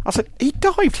 I said, he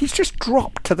dived. He's just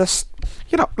dropped to the,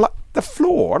 like the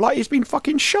floor, like he's been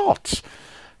fucking shot.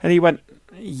 And he went,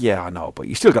 yeah, I know, but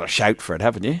you still got to shout for it,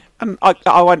 haven't you? And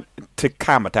I went to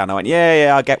calm it down. I went,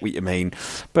 yeah, I get what you mean.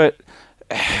 But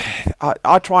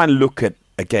I try and look at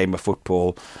a game of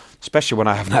football, especially when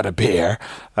I haven't had a beer,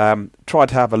 try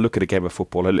to have a look at a game of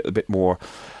football a little bit more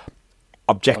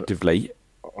objectively.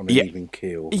 On an even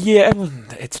keel. Yeah,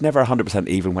 it's never 100%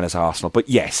 even when it's Arsenal, but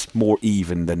yes, more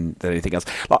even than anything else.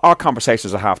 Like our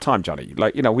conversations at half-time, Johnny,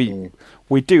 like,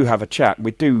 we do have a chat.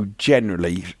 We do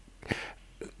generally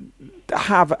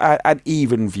have an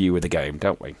even view of the game,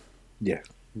 don't we? Yeah.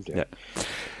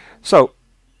 So,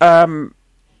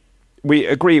 we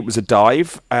agree it was a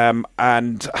dive,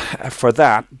 and for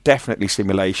that, definitely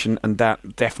simulation, and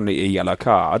that definitely a yellow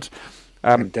card.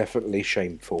 And definitely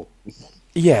shameful.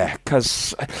 Yeah,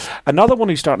 because another one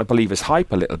who's starting to believe his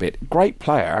hype a little bit. Great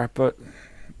player, but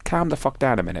calm the fuck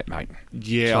down a minute, mate.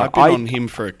 Yeah, I've been on him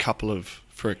for a couple of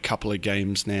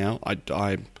games now. I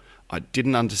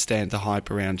didn't understand the hype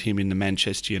around him in the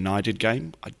Manchester United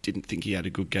game. I didn't think he had a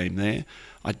good game there.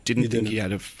 I didn't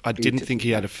think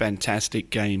he had a fantastic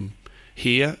game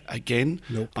here again.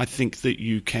 Nope. I think that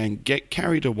you can get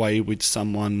carried away with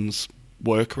someone's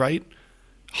work rate,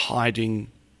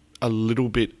 hiding a little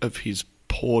bit of his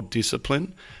poor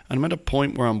discipline. And I'm at a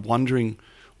point where I'm wondering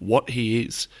what he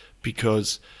is,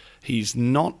 because he's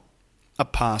not a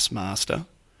pass master.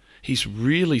 He's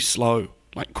really slow,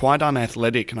 like quite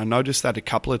unathletic. And I noticed that a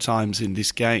couple of times in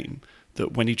this game,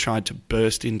 that when he tried to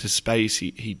burst into space,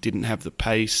 he didn't have the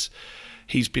pace.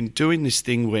 He's been doing this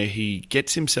thing where he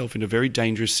gets himself into very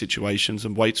dangerous situations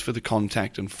and waits for the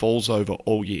contact and falls over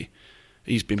all year.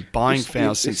 He's been buying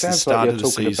fouls since the start of the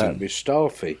season. It sounds like you're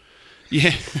talking about Mustafi.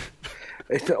 Yeah.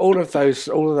 all of those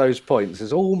points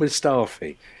is all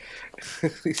Mustafi.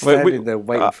 He's standing there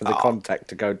waiting for the contact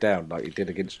to go down like he did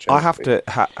against Chelsea. I have to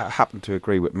happen to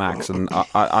agree with Max, and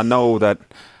I know that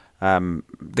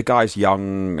the guy's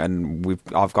young, and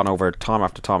I've gone over time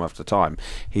after time after time.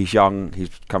 He's young. He's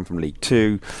come from League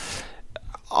Two.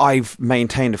 I've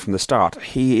maintained it from the start.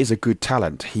 He is a good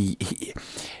talent.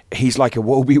 He's like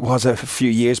Iwobi was a few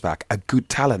years back, a good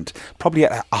talent, probably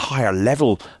at a higher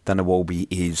level than Iwobi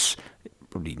is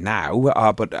probably now,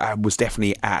 but was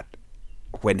definitely at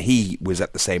when he was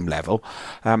at the same level.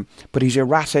 But he's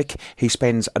erratic. He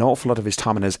spends an awful lot of his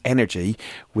time and his energy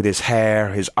with his hair,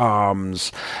 his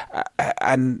arms,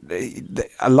 and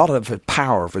a lot of the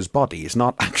power of his body is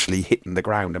not actually hitting the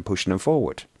ground and pushing him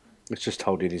forward. It's just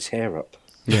holding his hair up.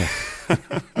 Yeah.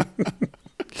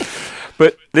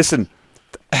 But listen,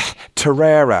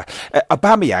 Torreira,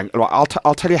 Aubameyang.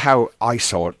 I'll tell you how I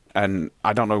saw it, and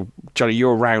I don't know, Johnny,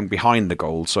 you're around behind the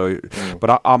goal, so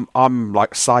but I'm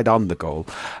like side on the goal.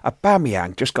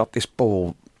 Aubameyang just got this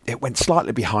ball. It went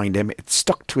slightly behind him. It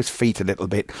stuck to his feet a little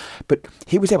bit, but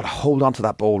he was able to hold on to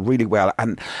that ball really well.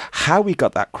 And how he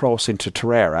got that cross into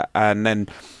Torreira, and then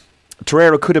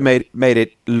Torreira could have made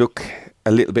it look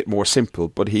a little bit more simple,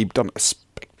 but he'd done a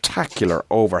spectacular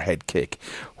overhead kick.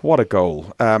 What a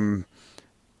goal!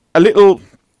 A little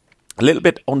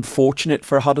bit unfortunate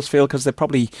for Huddersfield, because they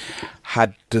probably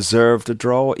had deserved a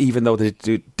draw, even though they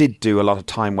did do a lot of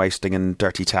time wasting and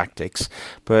dirty tactics.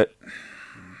 But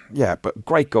yeah, but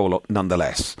great goal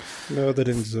nonetheless. No, they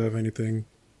didn't deserve anything.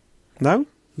 No?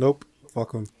 Nope.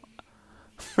 Fuck them.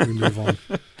 We move on.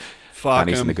 Fuck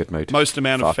he's in a good mood. Most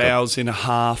amount of fouls in a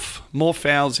half. More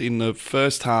fouls in the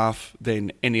first half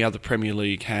than any other Premier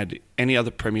League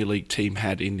team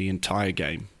had in the entire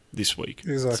game this week.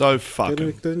 Exactly. So fuck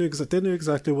them. They knew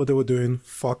exactly what they were doing.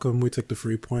 Fuck them. We took the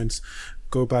 3 points.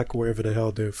 Go back wherever the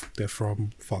hell they're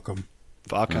from. Fuck them.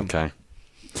 Fuck them. Okay.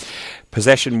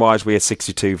 Possession-wise, we had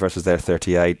 62 versus their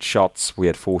 38. Shots, we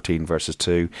had 14 versus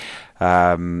 2.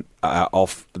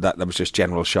 Off that was just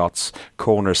general shots.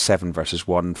 Corners, 7 versus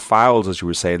 1. Fouls, as you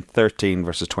were saying, 13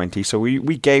 versus 20. So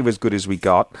we gave as good as we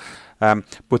got.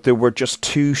 But there were just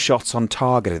 2 shots on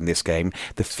target in this game,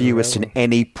 the fewest in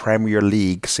any Premier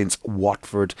League since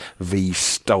Watford v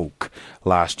Stoke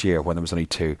last year, when there was only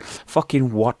 2.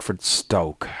 Fucking Watford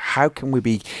Stoke. How can we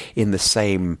be in the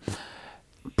same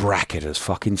bracket as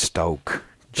fucking Stoke?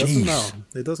 Jeez.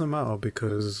 It doesn't matter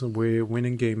because we're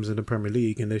winning games in the Premier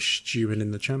League and they're stewing in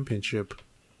the Championship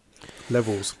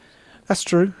levels. That's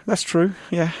true.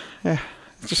 Yeah.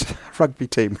 Just a rugby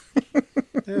team.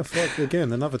 Yeah, fuck,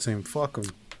 again, another team. Fuck them.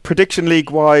 Prediction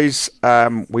league-wise,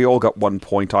 we all got 1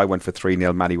 point. I went for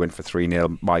 3-0. Manny went for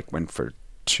 3-0. Mike went for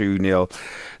 2-0.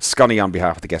 Scunny on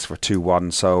behalf of the guests for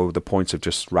 2-1. So the points have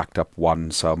just racked up 1.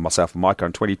 So myself and Mike are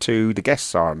on 22. The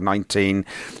guests are on 19.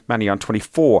 Manny on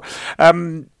 24.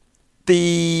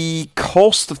 The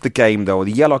cost of the game, though,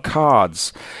 the yellow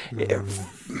cards,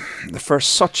 for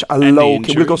such a low,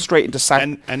 we'll go straight into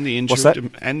and the injury to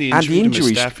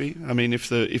Mustafi. I mean, if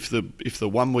the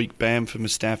 1 week ban for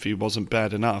Mustafi wasn't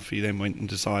bad enough, he then went and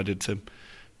decided to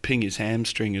ping his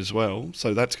hamstring as well.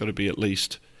 So that's got to be at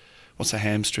least, what's a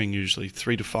hamstring usually?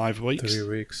 3 to 5 weeks. 3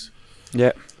 weeks.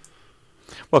 Yeah.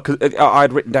 Well, cause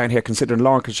I'd written down here, considering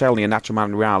Lauren Koscielny and Nacho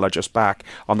Monreal are just back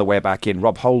on the way back in.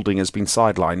 Rob Holding has been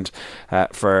sidelined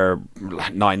for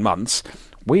 9 months.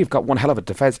 We've got one hell of a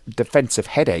defensive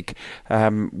headache.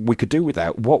 We could do with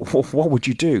that. What would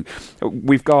you do?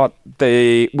 We've got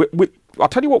I'll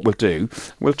tell you what we'll do.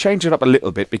 We'll change it up a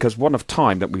little bit because one of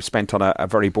time that we've spent on a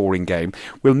very boring game.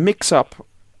 We'll mix up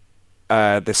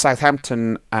the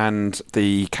Southampton and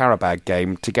the Qarabağ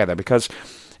game together because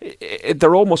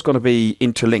they're almost going to be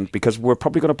interlinked because we're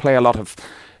probably going to play a lot of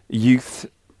youth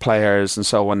players and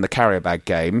so on the Qarabağ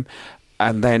game,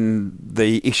 and then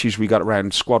the issues we got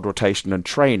around squad rotation and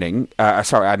training, and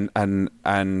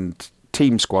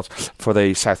team squads for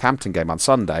the Southampton game on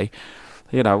Sunday.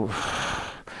 You know,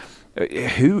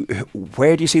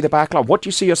 where do you see the backline? What do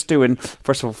you see us doing?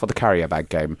 First of all, for the Qarabağ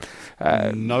game,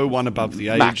 no one above the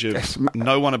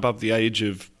age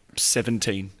of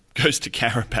 17. Goes to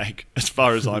Qarabağ, as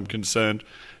far as I'm concerned.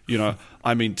 You know,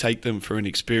 I mean, take them for an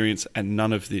experience and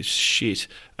none of this shit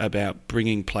about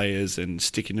bringing players and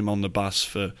sticking them on the bus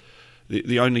for...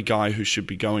 The only guy who should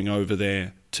be going over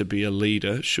there to be a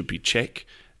leader should be Cech,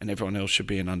 and everyone else should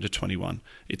be an under-21.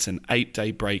 It's an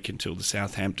 8-day break until the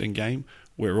Southampton game.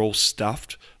 We're all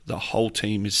stuffed. The whole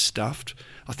team is stuffed.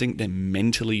 I think they're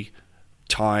mentally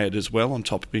tired as well, on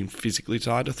top of being physically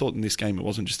tired. I thought in this game it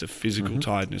wasn't just a physical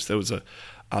tiredness. There was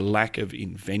a lack of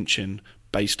invention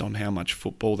based on how much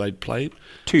football they'd played.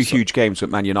 Two huge games with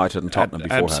Man United and Tottenham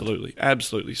beforehand.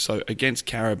 Absolutely. So against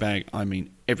Qarabağ, I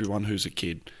mean, everyone who's a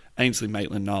kid. Ainsley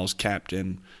Maitland-Niles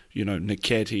captain, you know,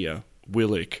 Nketiah,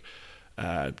 Willock,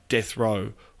 Death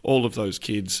Row, all of those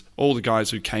kids, all the guys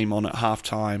who came on at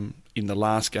half-time in the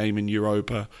last game in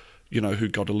Europa, you know, who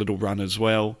got a little run as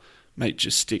well. Mate,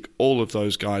 just stick all of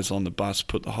those guys on the bus,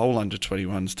 put the whole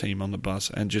under-21s team on the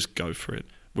bus and just go for it.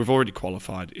 We've already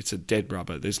qualified. It's a dead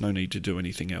rubber. There's no need to do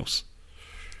anything else.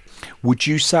 Would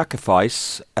you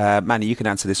sacrifice, Manny, you can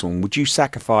answer this one, would you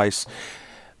sacrifice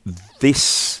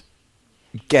this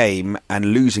game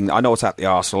and losing? I know it's at the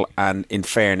Arsenal, and in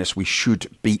fairness, we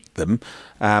should beat them.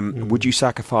 Would you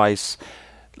sacrifice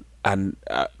and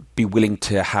be willing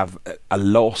to have a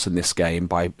loss in this game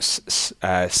by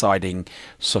siding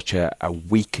such a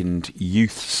weakened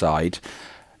youth side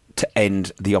to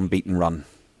end the unbeaten run?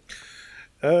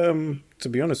 To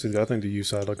be honest with you, I think the youth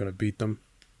side are going to beat them.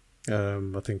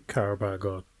 I think Qarabağ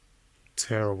are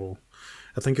terrible.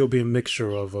 I think it'll be a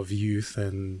mixture of youth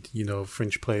and, you know,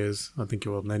 French players. I think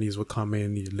your Nennies will come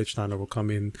in, Lichtsteiner will come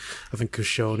in. I think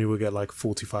Koscielny will get like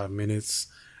 45 minutes.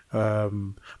 But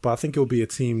I think it'll be a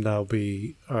team that'll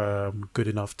be good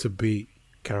enough to beat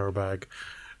Qarabağ.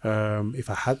 If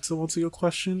I had to answer your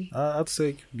question, I'd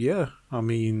say, yeah. I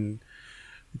mean,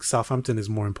 Southampton is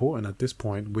more important at this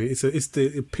point. It's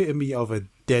the epitome of a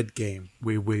dead game.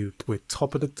 We're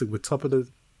top of the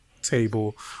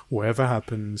table, whatever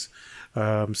happens.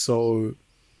 So,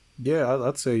 yeah,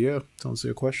 I'd say yeah to answer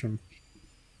your question.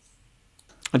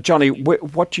 And Johnny,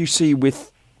 what do you see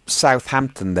with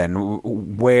Southampton then?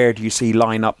 Where do you see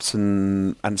lineups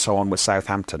and so on with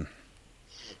Southampton?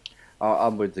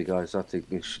 I'm with the guys. I think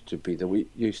this should be the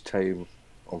youth team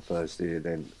on Thursday, and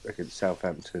then against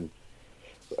Southampton,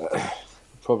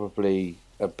 probably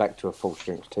back to a full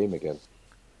strength team again.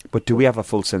 But do we have a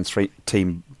full strength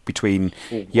team between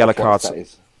yellow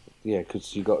cards? Yeah,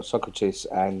 because you got Sokratis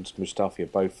and Mustafi are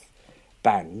both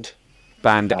banned.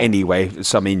 banned anyway,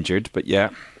 some injured, but yeah.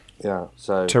 Yeah,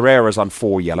 so... Torreira's on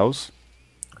 4 yellows.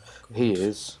 He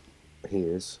is.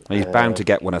 He's bound to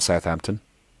get one at Southampton.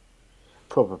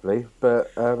 Probably,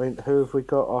 but, I mean, who have we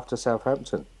got after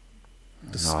Southampton?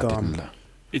 The Scum.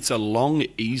 It's a long,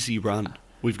 easy run.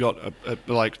 We've got,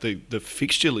 the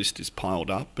fixture list is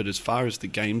piled up, but as far as the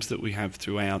games that we have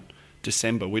throughout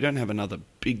December, we don't have another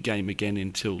big game again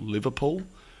until Liverpool,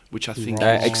 which I think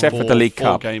is except for the League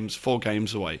Cup. 4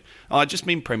 games away. I just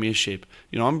mean Premiership.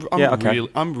 You know,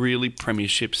 I'm really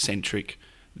Premiership centric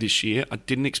this year. I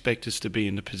didn't expect us to be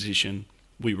in the position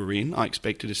we were in. I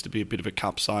expected us to be a bit of a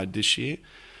cup side this year,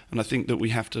 and I think that we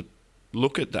have to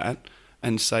look at that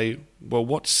and say, well,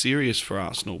 what's serious for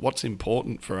Arsenal? What's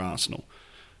important for Arsenal?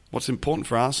 What's important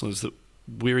for Arsenal is that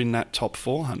we're in that top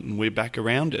 4 hunt and we're back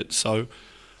around it. So,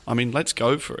 I mean, let's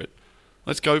go for it.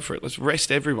 Let's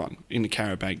rest everyone in the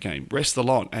Qarabag game. Rest the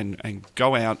lot and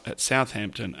go out at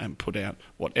Southampton and put out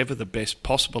whatever the best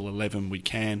possible 11 we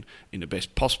can in the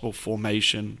best possible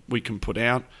formation we can put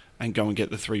out and go and get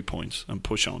the 3 points and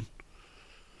push on.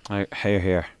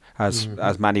 Hear. As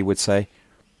Manny would say,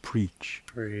 preach.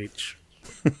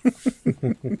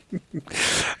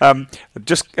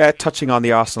 Just touching on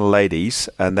the Arsenal ladies,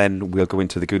 and then we'll go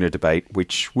into the Gooner debate,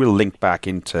 which will link back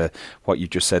into what you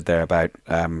just said there about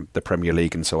the Premier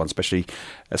League and so on,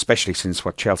 especially since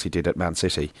what Chelsea did at Man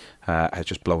City has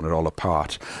just blown it all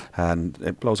apart, and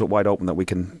it blows it wide open that we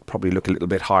can probably look a little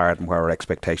bit higher than where our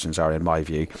expectations are, in my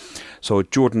view. So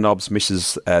Jordan Nobbs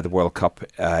misses the World Cup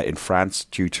in France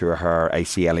due to her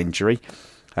ACL injury.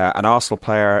 An Arsenal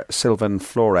player, Sylvain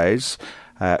Flores,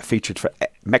 featured for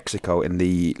Mexico in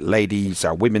the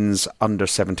women's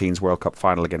under-17s World Cup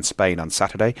final against Spain on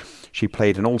Saturday. She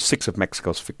played in all 6 of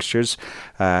Mexico's fixtures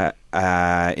in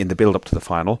the build-up to the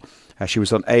final. She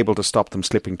was unable to stop them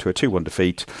slipping to a 2-1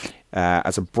 defeat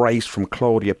as a brace from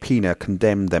Claudia Pina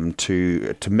condemned them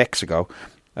to Mexico.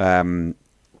 To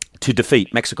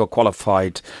defeat, Mexico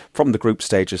qualified from the group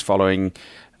stages following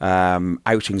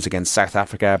outings against South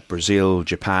Africa, Brazil,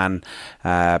 Japan,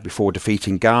 before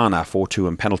defeating Ghana 4-2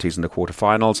 in penalties in the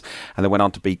quarterfinals, and they went on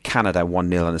to beat Canada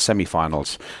 1-0 in the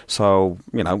semi-finals. So,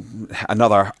 you know,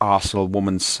 another Arsenal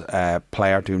women's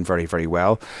player doing very, very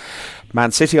well.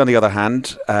 Man City, on the other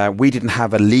hand, we didn't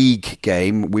have a league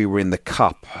game. We were in the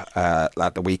Cup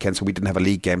at the weekend, so we didn't have a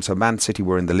league game. So Man City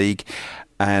were in the league,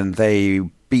 and they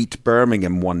beat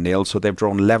Birmingham 1-0, so they've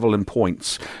drawn level in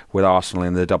points with Arsenal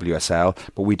in the WSL,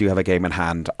 but we do have a game in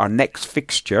hand. Our next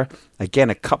fixture, again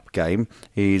a cup game,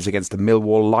 is against the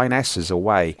Millwall Lionesses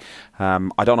away.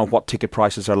 I don't know what ticket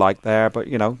prices are like there, but,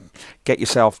 you know, get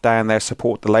yourself down there,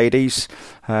 support the ladies,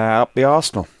 up the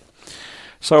Arsenal.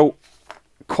 So,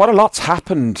 quite a lot's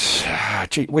happened.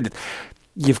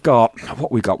 You've got,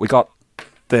 what we got? We got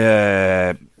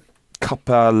the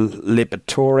Copa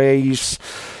Libertadores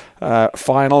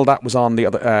final that was on the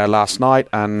other last night,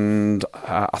 and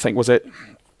I think, was it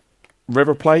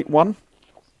River Plate won?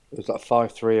 It was like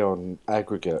 5-3 on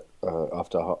aggregate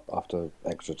after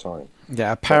extra time.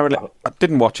 Yeah, apparently I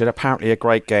didn't watch it. Apparently, a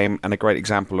great game and a great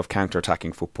example of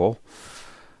counter-attacking football.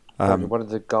 One of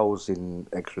the goals in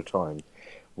extra time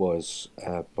was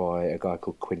by a guy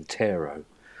called Quintero,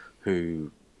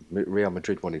 who Real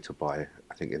Madrid wanted to buy,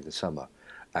 I think, in the summer,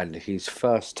 and his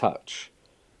first touch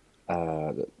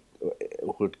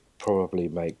would probably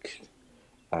make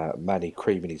Manny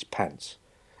cream in his pants.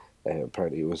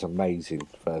 Apparently it was amazing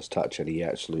first touch, and he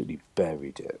absolutely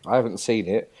buried it. I haven't seen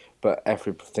it, but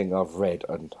everything I've read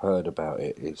and heard about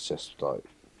it is just like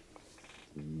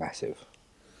massive.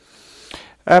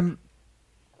 One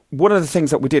of the things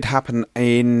that we did happen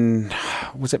in,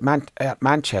 was it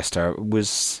Manchester,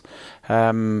 was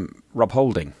Rob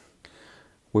Holding.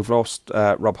 We've lost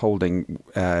Rob Holding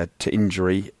to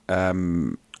injury.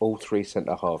 All 3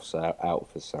 centre-halves are out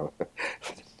for the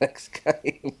next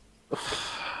game.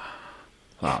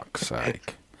 Fuck's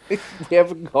sake. we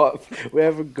haven't got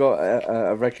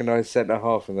a recognised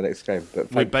centre-half in the next game.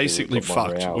 But we're basically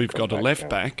fucked. We've got a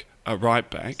left-back, a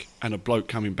right-back, and a bloke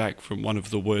coming back from one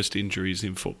of the worst injuries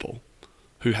in football,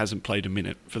 who hasn't played a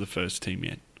minute for the first team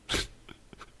yet.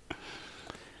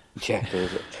 Yeah,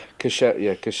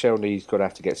 Koscielny's going to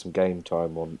have to get some game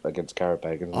time on against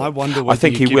Qarabag. I wonder whether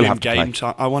you give him game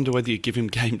time. I wonder whether you give him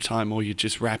game time or you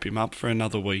just wrap him up for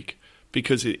another week,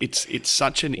 because it's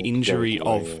such an injury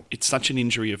it's such an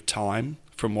injury of time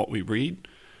from what we read.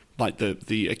 Like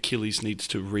the Achilles needs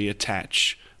to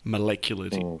reattach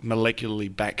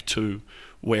molecularly back to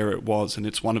where it was, and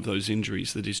it's one of those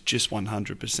injuries that is just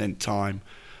 100% time.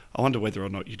 I wonder whether or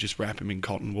not you just wrap him in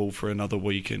cotton wool for another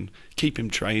week and keep him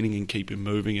training and keep him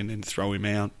moving and then throw him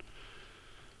out.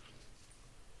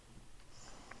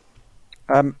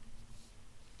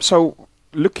 So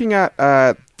looking at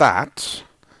that,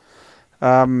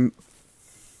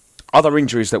 other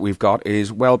injuries that we've got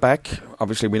is Welbeck.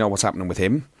 Obviously, we know what's happening with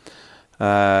him.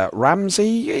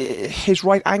 Ramsey, his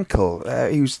right ankle.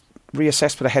 He was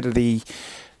reassessed for ahead of the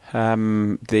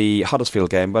Huddersfield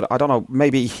game, but I don't know.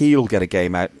 Maybe he'll get a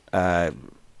game out.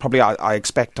 Probably, I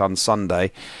expect on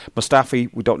Sunday.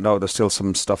 Mustafi, we don't know. There's still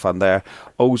some stuff on there.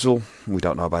 Ozil, we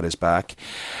don't know about his back.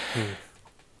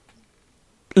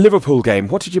 Liverpool game.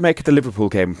 What did you make of the Liverpool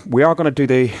game? We are going to do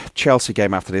the Chelsea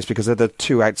game after this because they're the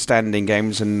two outstanding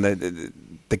games and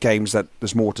the games that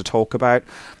there's more to talk about.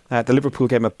 The Liverpool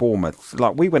game at Bournemouth.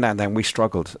 Like, we went out there and we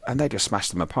struggled and they just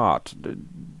smashed them apart.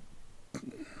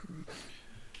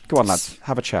 Go on, lads.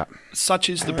 Have a chat. Such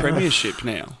is the Premiership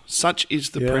now. Such is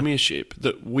the Premiership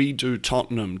that we do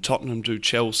Tottenham, Tottenham do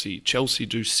Chelsea, Chelsea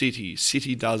do City,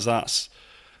 City does us.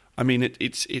 I mean,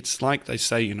 it's like they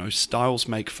say, you know, styles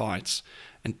make fights,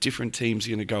 and different teams are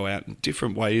going to go out in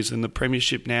different ways. And the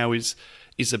Premiership now is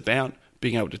about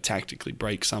being able to tactically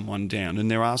break someone down. And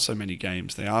there are so many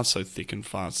games; they are so thick and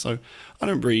fast. So I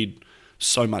don't read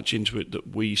so much into it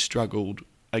that we struggled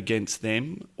against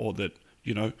them, or that,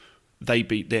 you know, they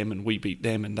beat them and we beat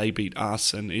them and they beat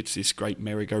us, and it's this great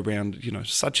merry-go-round. You know,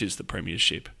 such is the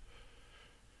Premiership.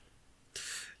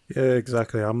 Yeah,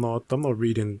 exactly. I'm not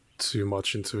reading too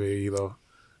much into it either.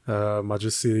 I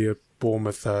just see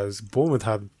Bournemouth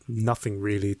had nothing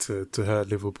really to hurt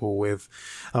Liverpool with.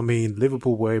 I mean,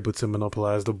 Liverpool were able to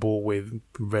monopolise the ball with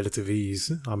relative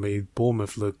ease. I mean,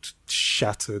 Bournemouth looked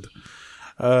shattered.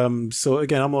 So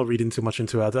again, I'm not reading too much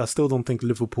into it. I still don't think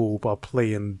Liverpool are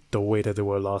playing the way that they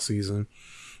were last season.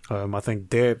 I think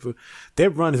their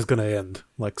run is going to end.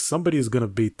 Like, somebody is going to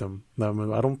beat them.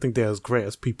 I don't think they're as great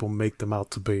as people make them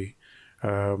out to be.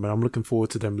 And I'm looking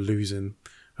forward to them losing,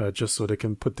 just so they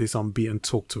can put this unbeaten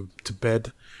talk to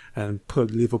bed and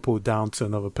put Liverpool down to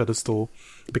another pedestal,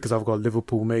 because I've got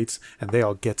Liverpool mates and they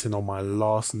are getting on my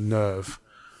last nerve.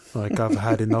 Like, I've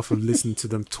had enough of listening to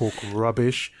them talk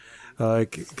rubbish.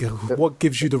 What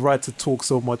gives you the right to talk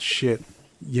so much shit?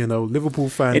 You know, Liverpool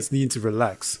fans need to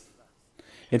relax.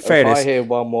 In fairness, if I hear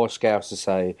one more Scouser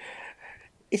say,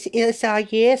 it's our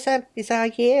year, son, it's our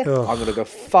year, I'm going to go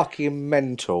fucking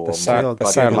mental. They sound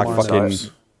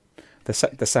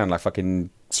like fucking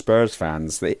Spurs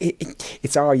fans.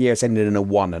 It's our year, it's ended in a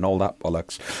 1 and all that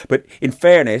bollocks. But in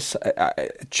fairness,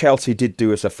 Chelsea did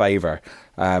do us a favour,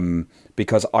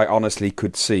 because I honestly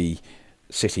could see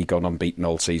City going unbeaten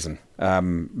all season.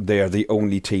 They're the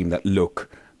only team that look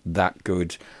that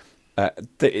good.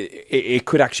 It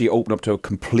could actually open up to a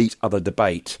complete other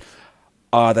debate.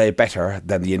 Are they better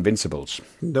than the Invincibles?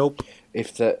 Nope.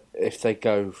 If they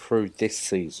go through this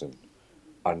season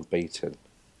unbeaten,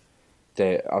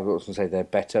 I was going to say they're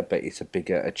better, but it's a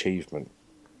bigger achievement.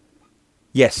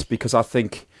 Yes, because I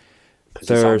think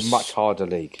there's a much harder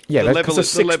league. Yeah, the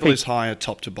level is higher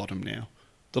top to bottom now.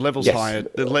 The level's higher.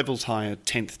 The level's higher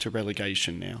 10th to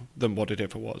relegation now than what it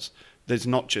ever was. There's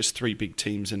not just 3 big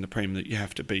teams in the Prem that you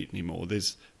have to beat anymore.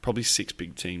 There's probably 6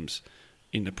 big teams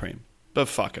in the Prem. But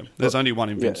fuck them. There's only one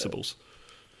Invincibles. Yeah.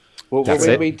 Well,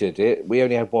 when we did it, we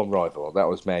only had one rival. That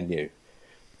was Man U.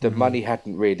 The money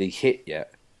hadn't really hit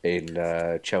yet in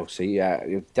Chelsea.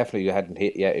 It definitely hadn't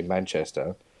hit yet in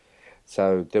Manchester.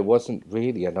 So there wasn't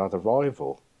really another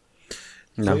rival.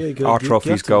 No, our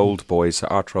trophy's gold, boys.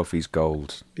 Our trophy's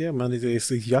gold. Yeah, man. You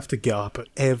have to get up at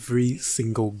every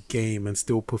single game and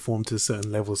still perform to a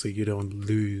certain level so you don't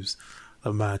lose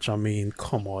a match. I mean,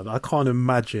 come on. I can't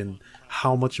imagine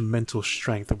how much mental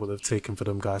strength it would have taken for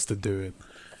them guys to do it.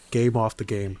 Game after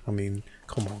game. I mean,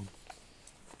 come on.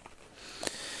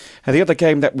 And the other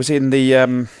game that was in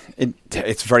the...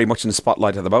 it's very much in the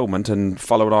spotlight at the moment, and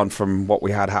followed on from what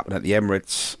we had happen at the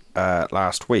Emirates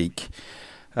last week...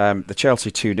 the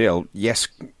Chelsea 2-0, yes,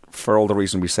 for all the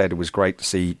reason we said, it was great to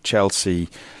see Chelsea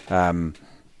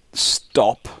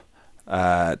stop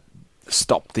their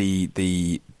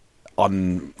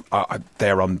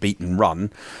unbeaten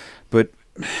run, but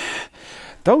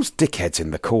those dickheads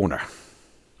in the corner.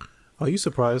 Are you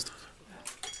surprised?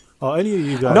 Are any of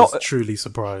you guys truly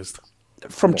surprised?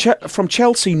 From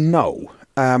Chelsea, no,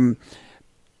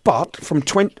 but from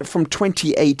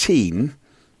 2018,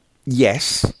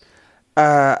 yes.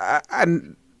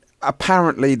 And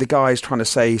apparently the guy's trying to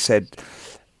said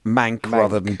Mank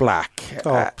rather than Black.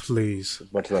 Oh, please.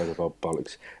 What do they about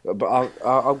bollocks? But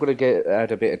I'm going to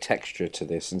add a bit of texture to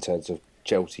this in terms of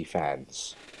Chelsea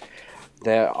fans.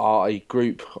 There are a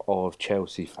group of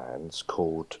Chelsea fans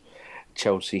called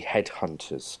Chelsea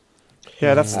Headhunters.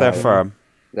 Yeah, that's their firm.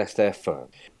 That's their firm.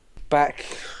 Back,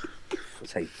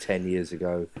 say, 10 years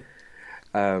ago,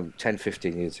 10,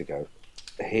 15 years ago,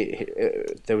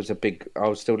 there was a big. I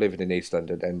was still living in East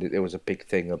London, and there was a big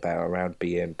thing around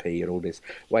BNP and all this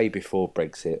way before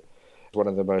Brexit. One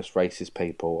of the most racist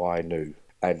people I knew,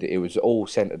 and it was all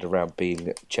centred around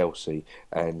being Chelsea,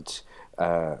 and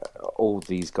all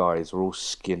these guys were all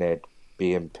skinhead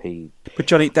BNP. But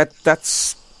Johnny,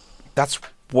 that's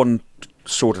one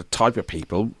sort of type of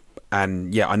people,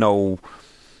 and yeah, I know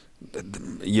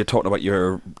you're talking about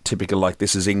your typical, like,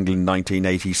 this is England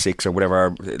 1986 or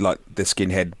whatever, like the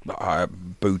skinhead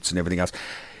boots and everything else.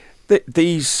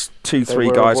 These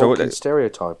three guys are a walking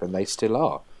stereotype, and they still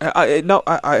are.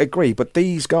 I agree, but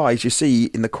these guys you see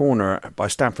in the corner by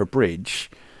Stamford Bridge,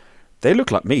 they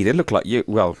look like me. They look like you.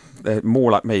 Well, they're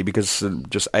more like me because of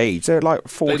just age. They're like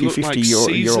 40,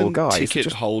 50-year-old guys.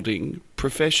 Ticket-holding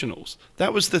professionals.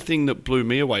 That was the thing that blew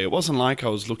me away. It wasn't like I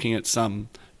was looking at some,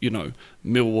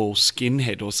 Millwall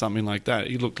skinhead or something like that.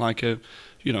 He looked like a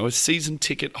season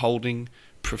ticket-holding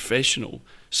professional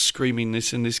screaming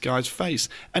this in this guy's face.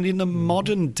 And in the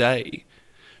modern day,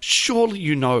 surely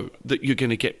you know that you're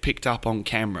going to get picked up on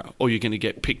camera or you're going to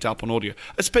get picked up on audio,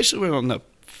 especially when on the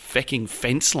fecking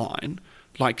fence line.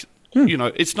 Like,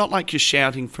 it's not like you're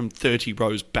shouting from 30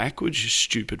 rows backwards, you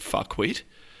stupid fuckwit.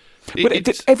 But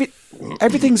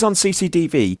everything's on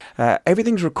CCTV.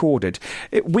 Everything's recorded.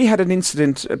 We had an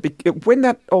incident when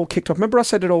that all kicked off. Remember I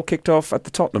said it all kicked off at the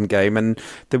Tottenham game, and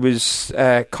there was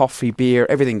coffee, beer,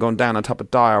 everything going down on top of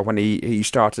Dyer when he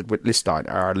started with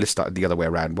Lichtsteiner, or Lichtsteiner the other way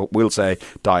around, but we'll say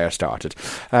Dyer started.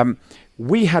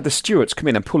 We had the stewards come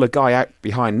in and pull a guy out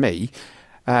behind me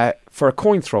for a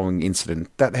coin-throwing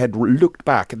incident that had looked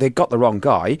back. They got the wrong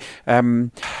guy.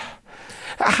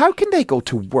 How can they go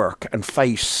to work and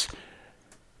face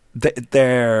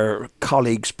their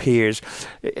colleagues, peers?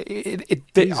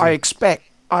 I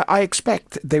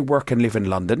expect they work and live in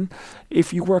London.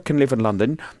 If you work and live in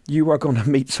London, you are going to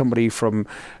meet somebody from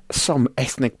some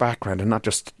ethnic background, and not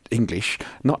just English,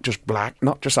 not just black,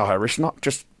 not just Irish, not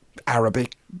just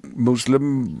Arabic,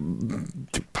 Muslim,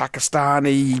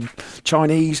 Pakistani,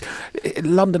 Chinese.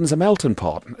 London's a melting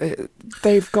pot.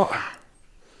 They've got...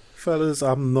 Fellas,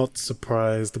 I'm not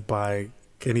surprised by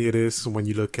any of this when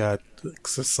you look at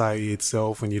society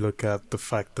itself, when you look at the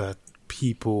fact that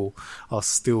people are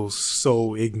still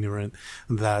so ignorant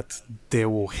that they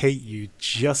will hate you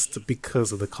just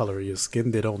because of the color of your skin.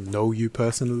 They don't know you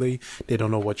personally. They don't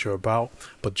know what you're about.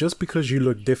 But just because you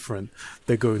look different,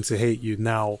 they're going to hate you.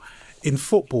 Now, in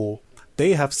football,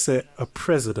 they have set a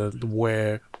precedent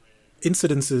where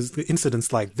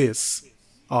incidents like this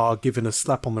are given a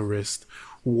slap on the wrist,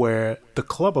 where the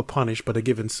club are punished, but they're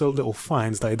given so little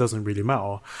fines that it doesn't really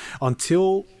matter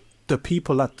until the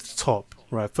people at the top,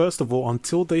 right? First of all,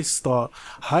 until they start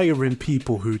hiring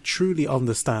people who truly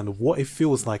understand what it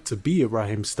feels like to be a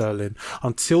Raheem Sterling,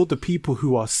 until the people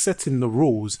who are setting the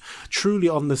rules truly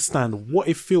understand what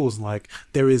it feels like,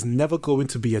 there is never going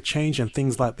to be a change, and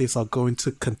things like this are going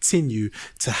to continue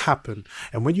to happen.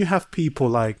 And when you have people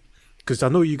like, because I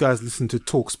know you guys listen to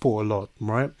TalkSport a lot,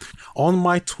 right? On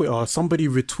my Twitter, somebody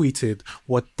retweeted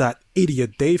what that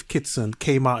idiot Dave Kitson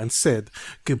came out and said,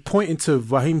 pointing to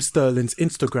Raheem Sterling's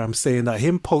Instagram, saying that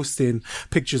him posting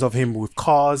pictures of him with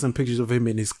cars and pictures of him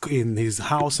in his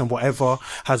house and whatever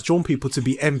has drawn people to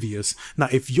be envious. Now,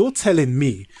 if you're telling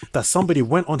me that somebody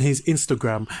went on his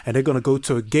Instagram and they're going to go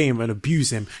to a game and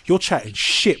abuse him, you're chatting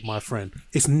shit, my friend.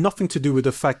 It's nothing to do with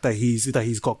the fact that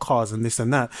he's got cars and this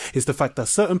and that. It's the fact that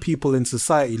certain people in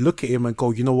society look at him and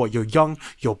go, you know what, you're young,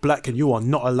 you're black, and you are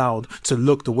not allowed to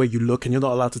look the way you look, and you're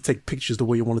not allowed to take pictures the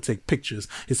way you want to take pictures.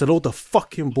 It's a load of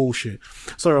fucking bullshit.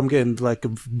 Sorry, I'm getting like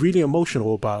really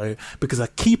emotional about it because I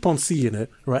keep on seeing it,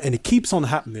 right? And it keeps on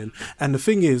happening. And the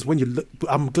thing is, when you look,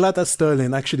 I'm glad that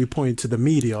Sterling actually pointed to the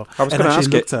media. I was going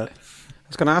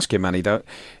to ask you, Manny, though,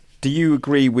 do you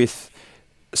agree with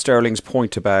Sterling's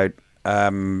point about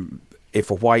if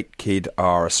a white kid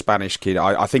or a Spanish kid,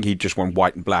 I think he just went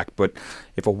white and black, but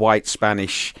if a white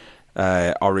Spanish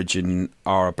origin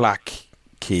or a black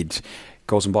kid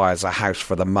goes and buys a house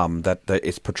for the mum, that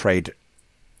it's portrayed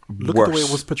Look worse. at the way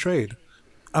it was portrayed.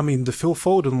 I mean, the Phil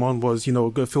Foden one was, Phil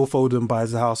Foden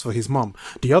buys a house for his mum.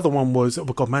 The other one was,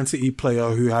 we've got Man City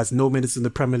player who has no minutes in the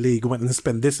Premier League, went and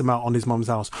spent this amount on his mum's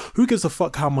house. Who gives a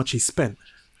fuck how much he spent?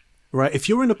 Right? If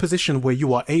you're in a position where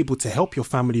you are able to help your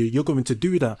family, you're going to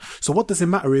do that. So what does it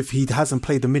matter if he hasn't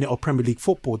played a minute of Premier League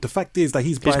football? The fact is that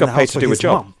he's buying a house for his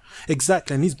mum.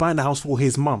 Exactly, and he's buying a house for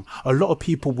his mum. A lot of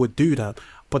people would do that.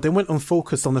 But they went and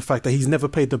focused on the fact that he's never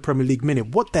played the Premier League minute.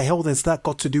 What the hell has that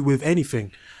got to do with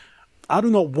anything? I do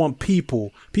not want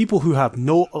people who have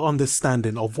no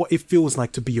understanding of what it feels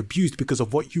like to be abused because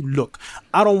of what you look.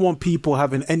 I don't want people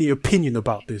having any opinion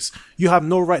about this. You have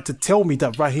no right to tell me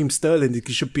that Raheem Sterling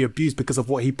should be abused because of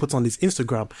what he puts on his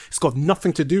Instagram. It's got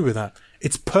nothing to do with that.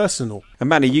 It's personal. And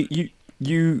Manny,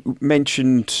 you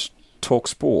mentioned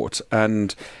TalkSport,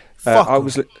 and I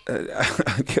was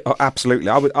absolutely.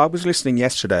 I was listening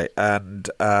yesterday, and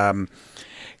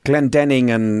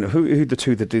Glendenning and who the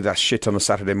two that do that shit on a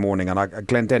Saturday morning, and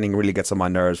Glendenning really gets on my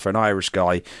nerves. For an Irish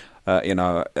guy,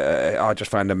 I just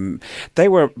found them. They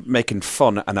were making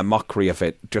fun and a mockery of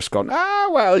it, just going,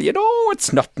 well,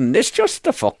 it's nothing. It's just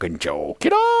a fucking joke,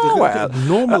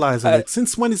 normalizing it.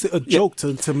 Since when is it a joke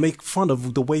to make fun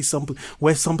of the way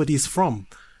where somebody's from?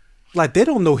 Like, they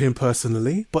don't know him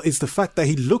personally, but it's the fact that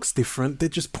he looks different. They're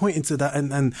just pointing to that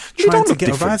and trying to get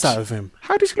a rise out of him.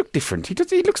 How does he look different?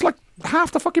 He looks like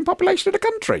half the fucking population of the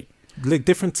country. Look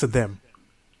different to them.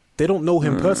 They don't know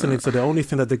him personally, so the only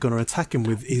thing that they're going to attack him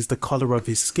with is the colour of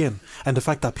his skin. And the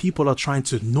fact that people are trying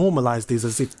to normalise this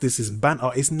as if this is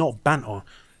banter. It's not banter,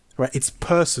 right? It's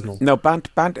personal. No,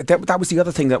 banter. That was the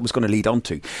other thing that was going to lead on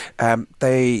to.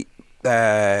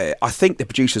 I think the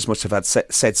producers must have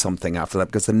said something after that,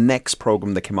 because the next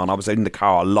programme that came on, I was in the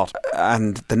car a lot,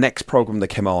 and the next programme that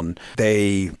came on,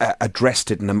 they addressed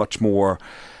it in a much more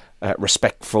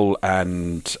respectful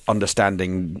and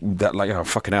understanding that,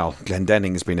 fucking hell,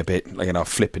 Glendenning has been a bit,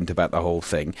 flippant about the whole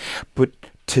thing. But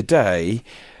today,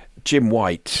 Jim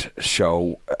White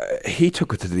show, he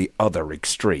took it to the other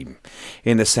extreme,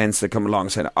 in the sense that come along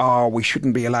and said, we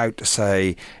shouldn't be allowed to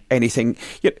say anything.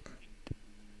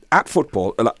 At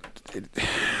football,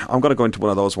 I'm going to go into one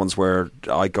of those ones where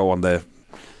I go on the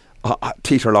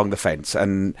teeter along the fence.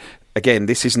 And again,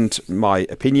 this isn't my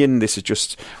opinion. This is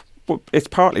just, it's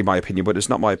partly my opinion, but it's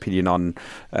not my opinion on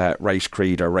race,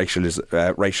 creed, or racial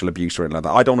abuse or anything like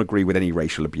that. I don't agree with any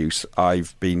racial abuse.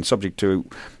 I've been subject to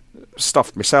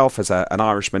stuff myself as an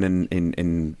Irishman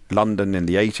in London in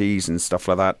the 80s and stuff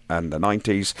like that, and the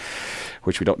 90s,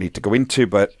 which we don't need to go into,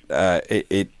 but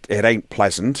it ain't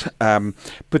pleasant.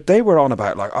 But they were on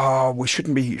about we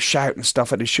shouldn't be shouting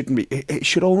stuff, and it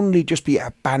should only just be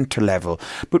at banter level.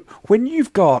 But when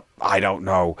you've got, I don't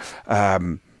know,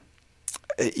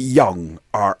 Young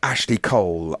or Ashley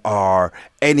Cole or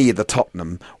any of the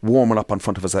Tottenham warming up in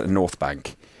front of us at the North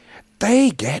Bank,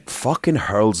 they get fucking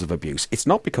hurls of abuse. It's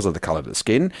not because of the colour of the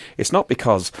skin. It's not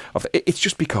because of... It's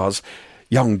just because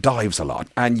Young dives a lot,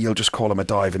 and you'll just call him a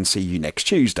dive and see you next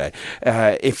Tuesday.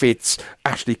 If it's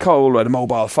Ashley Cole and a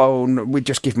mobile phone, we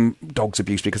just give him dogs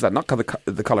abuse because that's not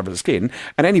the colour of the skin.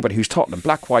 And anybody who's Tottenham,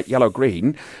 black, white, yellow,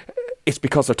 green, it's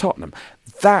because they're Tottenham.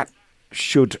 That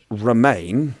should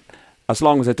remain, as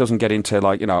long as it doesn't get into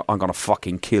I'm going to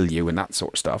fucking kill you and that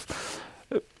sort of stuff.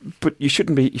 But you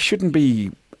shouldn't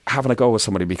be having a go with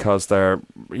somebody because they're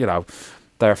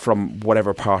from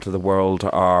whatever part of the world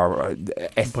or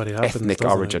ethnic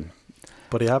origin.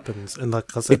 But it happens, and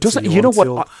like I said, it doesn't.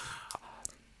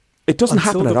 It doesn't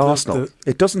happen at Arsenal.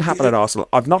 It doesn't happen at Arsenal.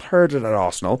 I've not heard it at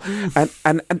Arsenal.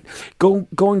 And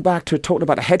going back to talking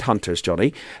about headhunters,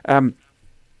 Johnny.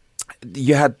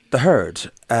 You had the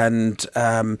Herd, and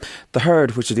the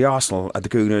Herd, which are the Arsenal, the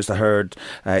Gooners, the Herd,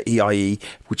 EIE,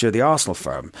 which are the Arsenal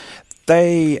firm.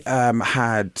 They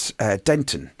had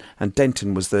Denton, and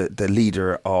Denton was the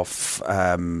leader of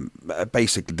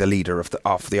basically the leader of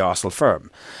the Arsenal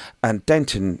firm. And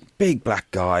Denton, big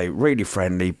black guy, really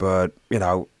friendly, but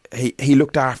he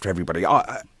looked after everybody.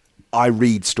 I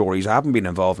read stories. I haven't been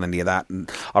involved in any of that,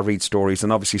 and I read stories,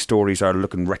 and obviously stories are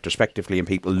looking retrospectively, and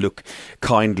people look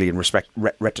kindly and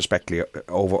retrospectively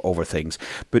over things.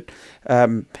 But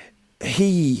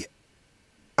he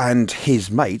and his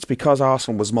mates, because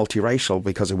Arsenal was multiracial,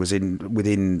 because it was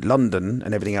within London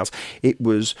and everything else, it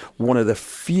was one of the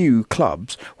few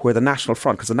clubs where the National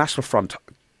Front, because the National Front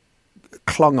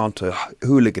clung onto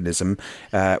hooliganism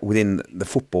within the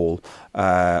football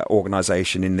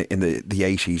organisation in the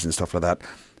 80s and stuff like that.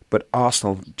 But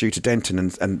Arsenal, due to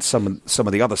Denton and some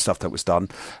of the other stuff that was done,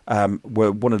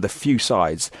 were one of the few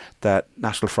sides that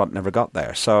National Front never got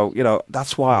there. So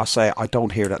that's why I say I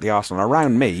don't hear it at the Arsenal.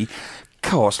 Around me, of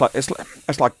course, it's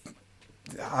like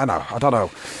I don't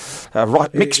know, a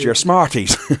right mixture of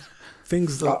smarties.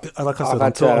 Things like I said,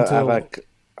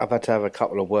 I've had to have a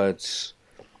couple of words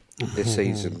this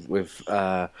season with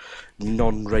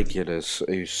non-regulars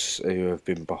who have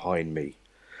been behind me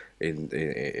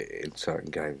in certain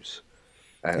games,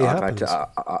 and I've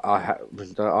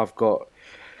got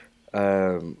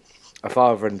a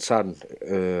father and son,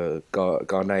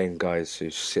 Ghanaian guys who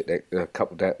sit a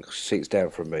couple seats down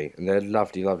from me, and they're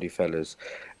lovely, lovely fellas.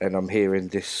 And I'm hearing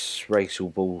this racial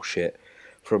bullshit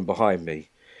from behind me,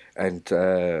 and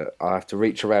I have to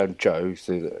reach around Joe,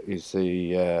 who's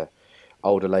the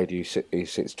older lady who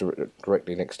sits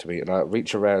directly next to me, and I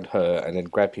reach around her and then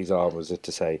grab his arm as if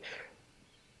to say,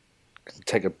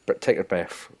 take a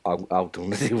breath, I'll deal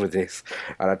with this.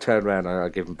 And I turn around and I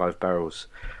give them both barrels.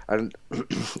 And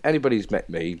anybody who's met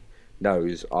me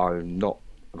knows I'm not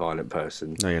a violent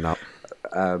person. No, you're not.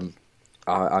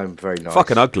 I'm very nice.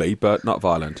 Fucking ugly, but not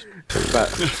violent.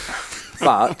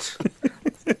 But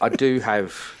I do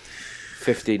have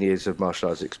 15 years of martial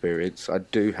arts experience. I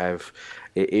do have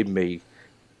it in me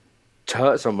to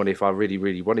hurt someone if I really,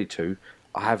 really wanted to.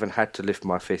 I haven't had to lift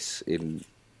my fists in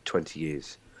 20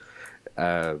 years,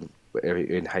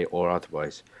 in hate or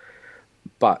otherwise.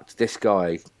 But this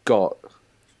guy got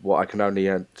what I can only,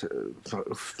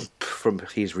 from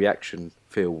his reaction,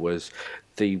 feel was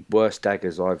the worst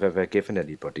daggers I've ever given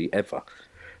anybody, ever.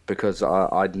 Because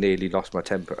I'd nearly lost my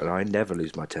temper, and I never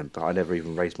lose my temper. I never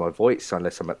even raise my voice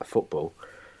unless I'm at the football.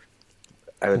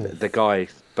 And the guy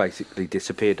basically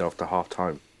disappeared after half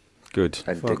time. Good.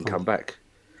 And didn't come back.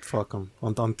 Fuck him.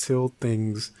 Until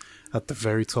things at the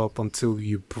very top, until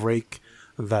you break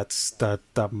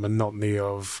that monotony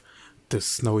of the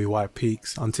snowy white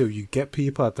peaks, until you get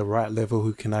people at the right level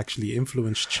who can actually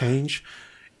influence change,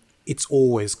 it's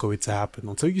always going to happen.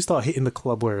 Until you start hitting the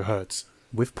club where it hurts,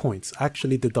 with points,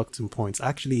 actually deducting points,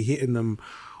 actually hitting them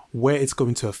where it's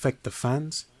going to affect the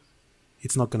fans,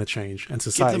 it's not going to change. And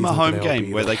society give them a home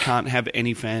game where they can't have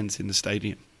any fans in the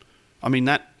stadium. I mean,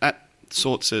 that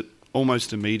sorts it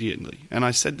almost immediately. And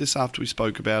I said this after we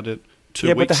spoke about it 2 weeks ago.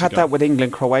 Yeah, but they had that with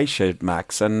England-Croatia,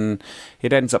 Max, and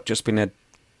it ends up just being a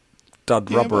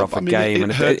dud rubber off a game.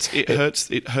 It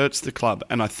hurts the club,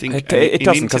 and I think it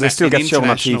doesn't, because they still get shown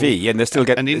on TV, and they still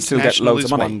get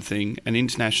loads of money. And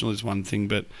international is one thing,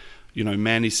 but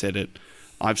Manny said it,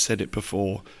 I've said it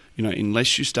before.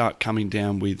 Unless you start coming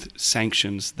down with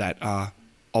sanctions that are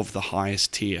of the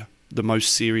highest tier, the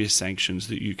most serious sanctions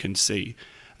that you can see,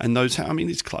 and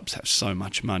these clubs have so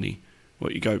much money.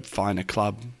 Well, you go fine a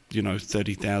club,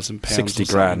 £30,000,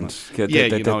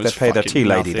 $60,000. They pay their tea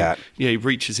lady that. Yeah, he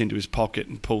reaches into his pocket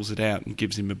and pulls it out and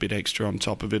gives him a bit extra on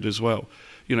top of it as well.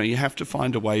 You have to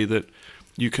find a way that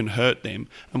you can hurt them.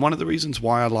 And one of the reasons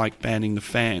why I like banning the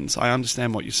fans, I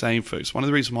understand what you're saying, Fuchs. One of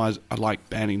the reasons why I like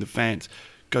banning the fans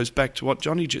goes back to what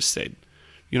Johnny just said.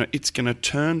 It's going to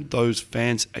turn those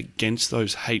fans against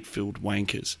those hate-filled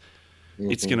wankers.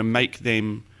 Mm-hmm. It's going to make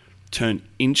them turn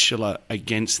insular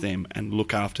against them and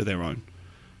look after their own.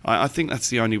 I think that's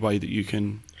the only way that you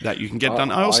can get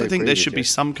done. I also think there should be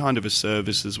some kind of a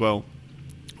service as well,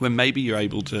 where maybe you're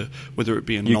able to, whether it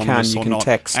be anonymous or not,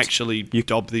 actually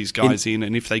dob these guys in,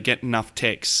 and if they get enough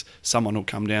texts, someone will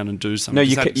come down and do something. No,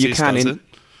 you can.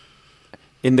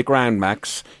 In the ground,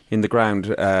 Max,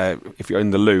 if you're in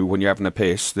the loo when you're having a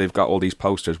piss, they've got all these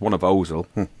posters, one of Ozil,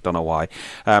 don't know why,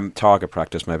 target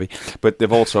practice maybe, but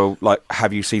they've also,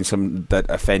 have you seen something that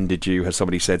offended you? Has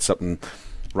somebody said something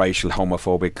racial,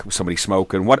 homophobic, somebody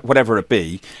smoking, whatever it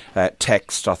be,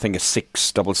 text, I think it's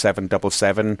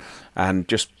 67777, and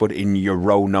just put in your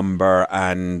row number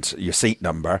and your seat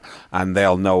number, and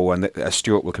they'll know, and a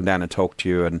steward will come down and talk to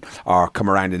you, or come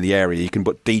around in the area. You can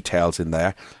put details in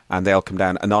there, and they'll come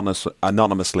down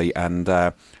anonymously and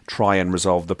try and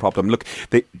resolve the problem. Look,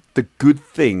 the good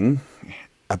thing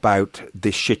about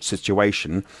this shit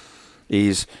situation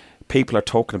is people are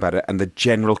talking about it, and the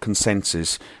general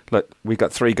consensus. Look, we've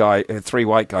got three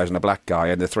white guys and a black guy,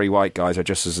 and the three white guys are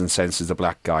just as incensed as the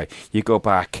black guy. You go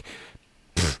back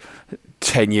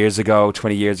 10 years ago,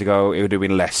 20 years ago, it would have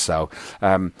been less so.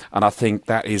 And I think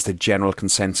that is the general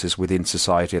consensus within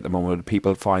society at the moment.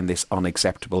 People find this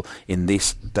unacceptable in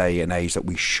this day and age, that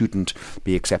we shouldn't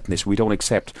be accepting this. We don't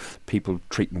accept people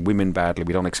treating women badly.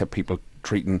 We don't accept people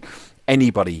treating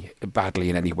anybody badly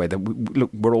in any way. Look,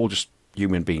 we're all just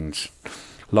human beings,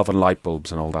 loving light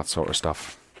bulbs and all that sort of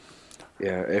stuff.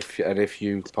 Yeah, if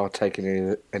you partake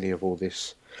in any of all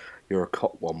this, you're a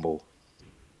cockwomble.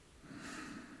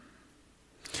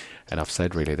 Enough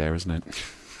said, really, there, isn't it?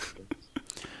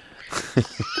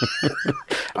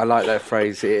 I like that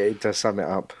phrase. It does sum it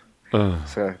up.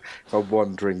 So, a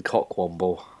wandering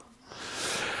cockwomble.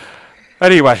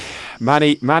 Anyway,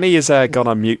 Manny is gone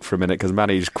on mute for a minute because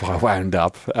Manny's quite wound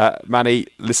up. Manny,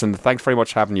 listen, thanks very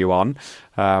much for having you on.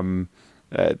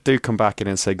 Do come back in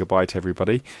and say goodbye to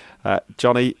everybody.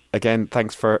 Johnny, again,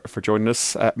 thanks for joining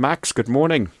us. Max, good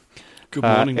morning. Good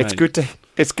morning, it's mate.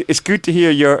 It's good to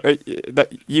hear that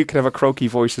you can have a croaky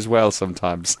voice as well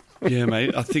sometimes. Yeah,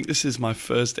 mate. I think this is my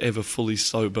first ever fully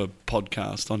sober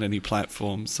podcast on any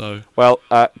platform. So, well,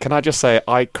 can I just say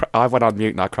I went on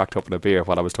mute and I cracked open a beer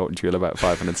while I was talking to you about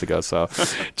 5 minutes ago. So,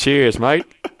 cheers, mate.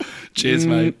 Cheers,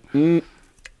 mate. Yeah.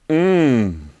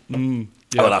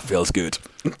 Oh, that feels good.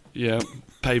 Yeah,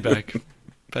 payback.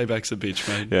 Payback's a bitch,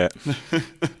 mate. Yeah.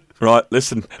 Right,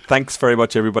 listen, thanks very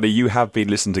much, everybody. You have been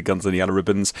listening to Guns and Yellow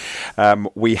Ribbons.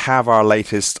 We have our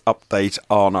latest update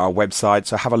on our website,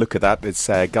 so have a look at that. It's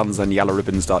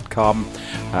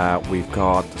gunsandyellowribbons.com. We've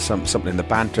got something in the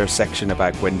banter section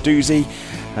about Gwendouzi.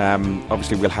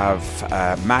 Obviously, we'll have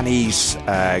Manny's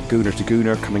Gooner to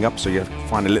Gooner coming up, so you'll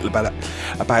find a little bit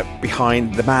about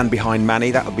the man behind Manny.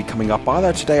 That will be coming up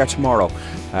either today or tomorrow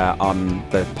on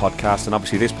the podcast, and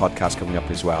obviously this podcast coming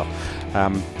up as well.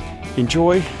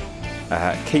 Enjoy.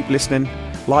 Keep listening,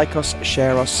 like us,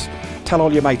 share us, tell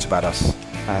all your mates about us,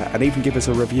 and even give us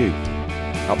a review.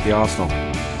 Up the Arsenal.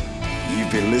 You've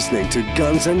been listening to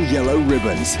Guns and Yellow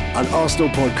Ribbons, an Arsenal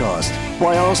podcast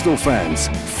by Arsenal fans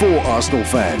for Arsenal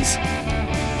fans.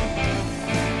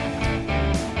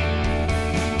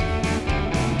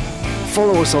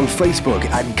 Follow us on Facebook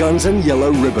at Guns and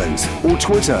Yellow Ribbons or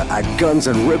Twitter at Guns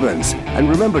and Ribbons, and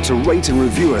remember to rate and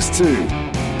review us too.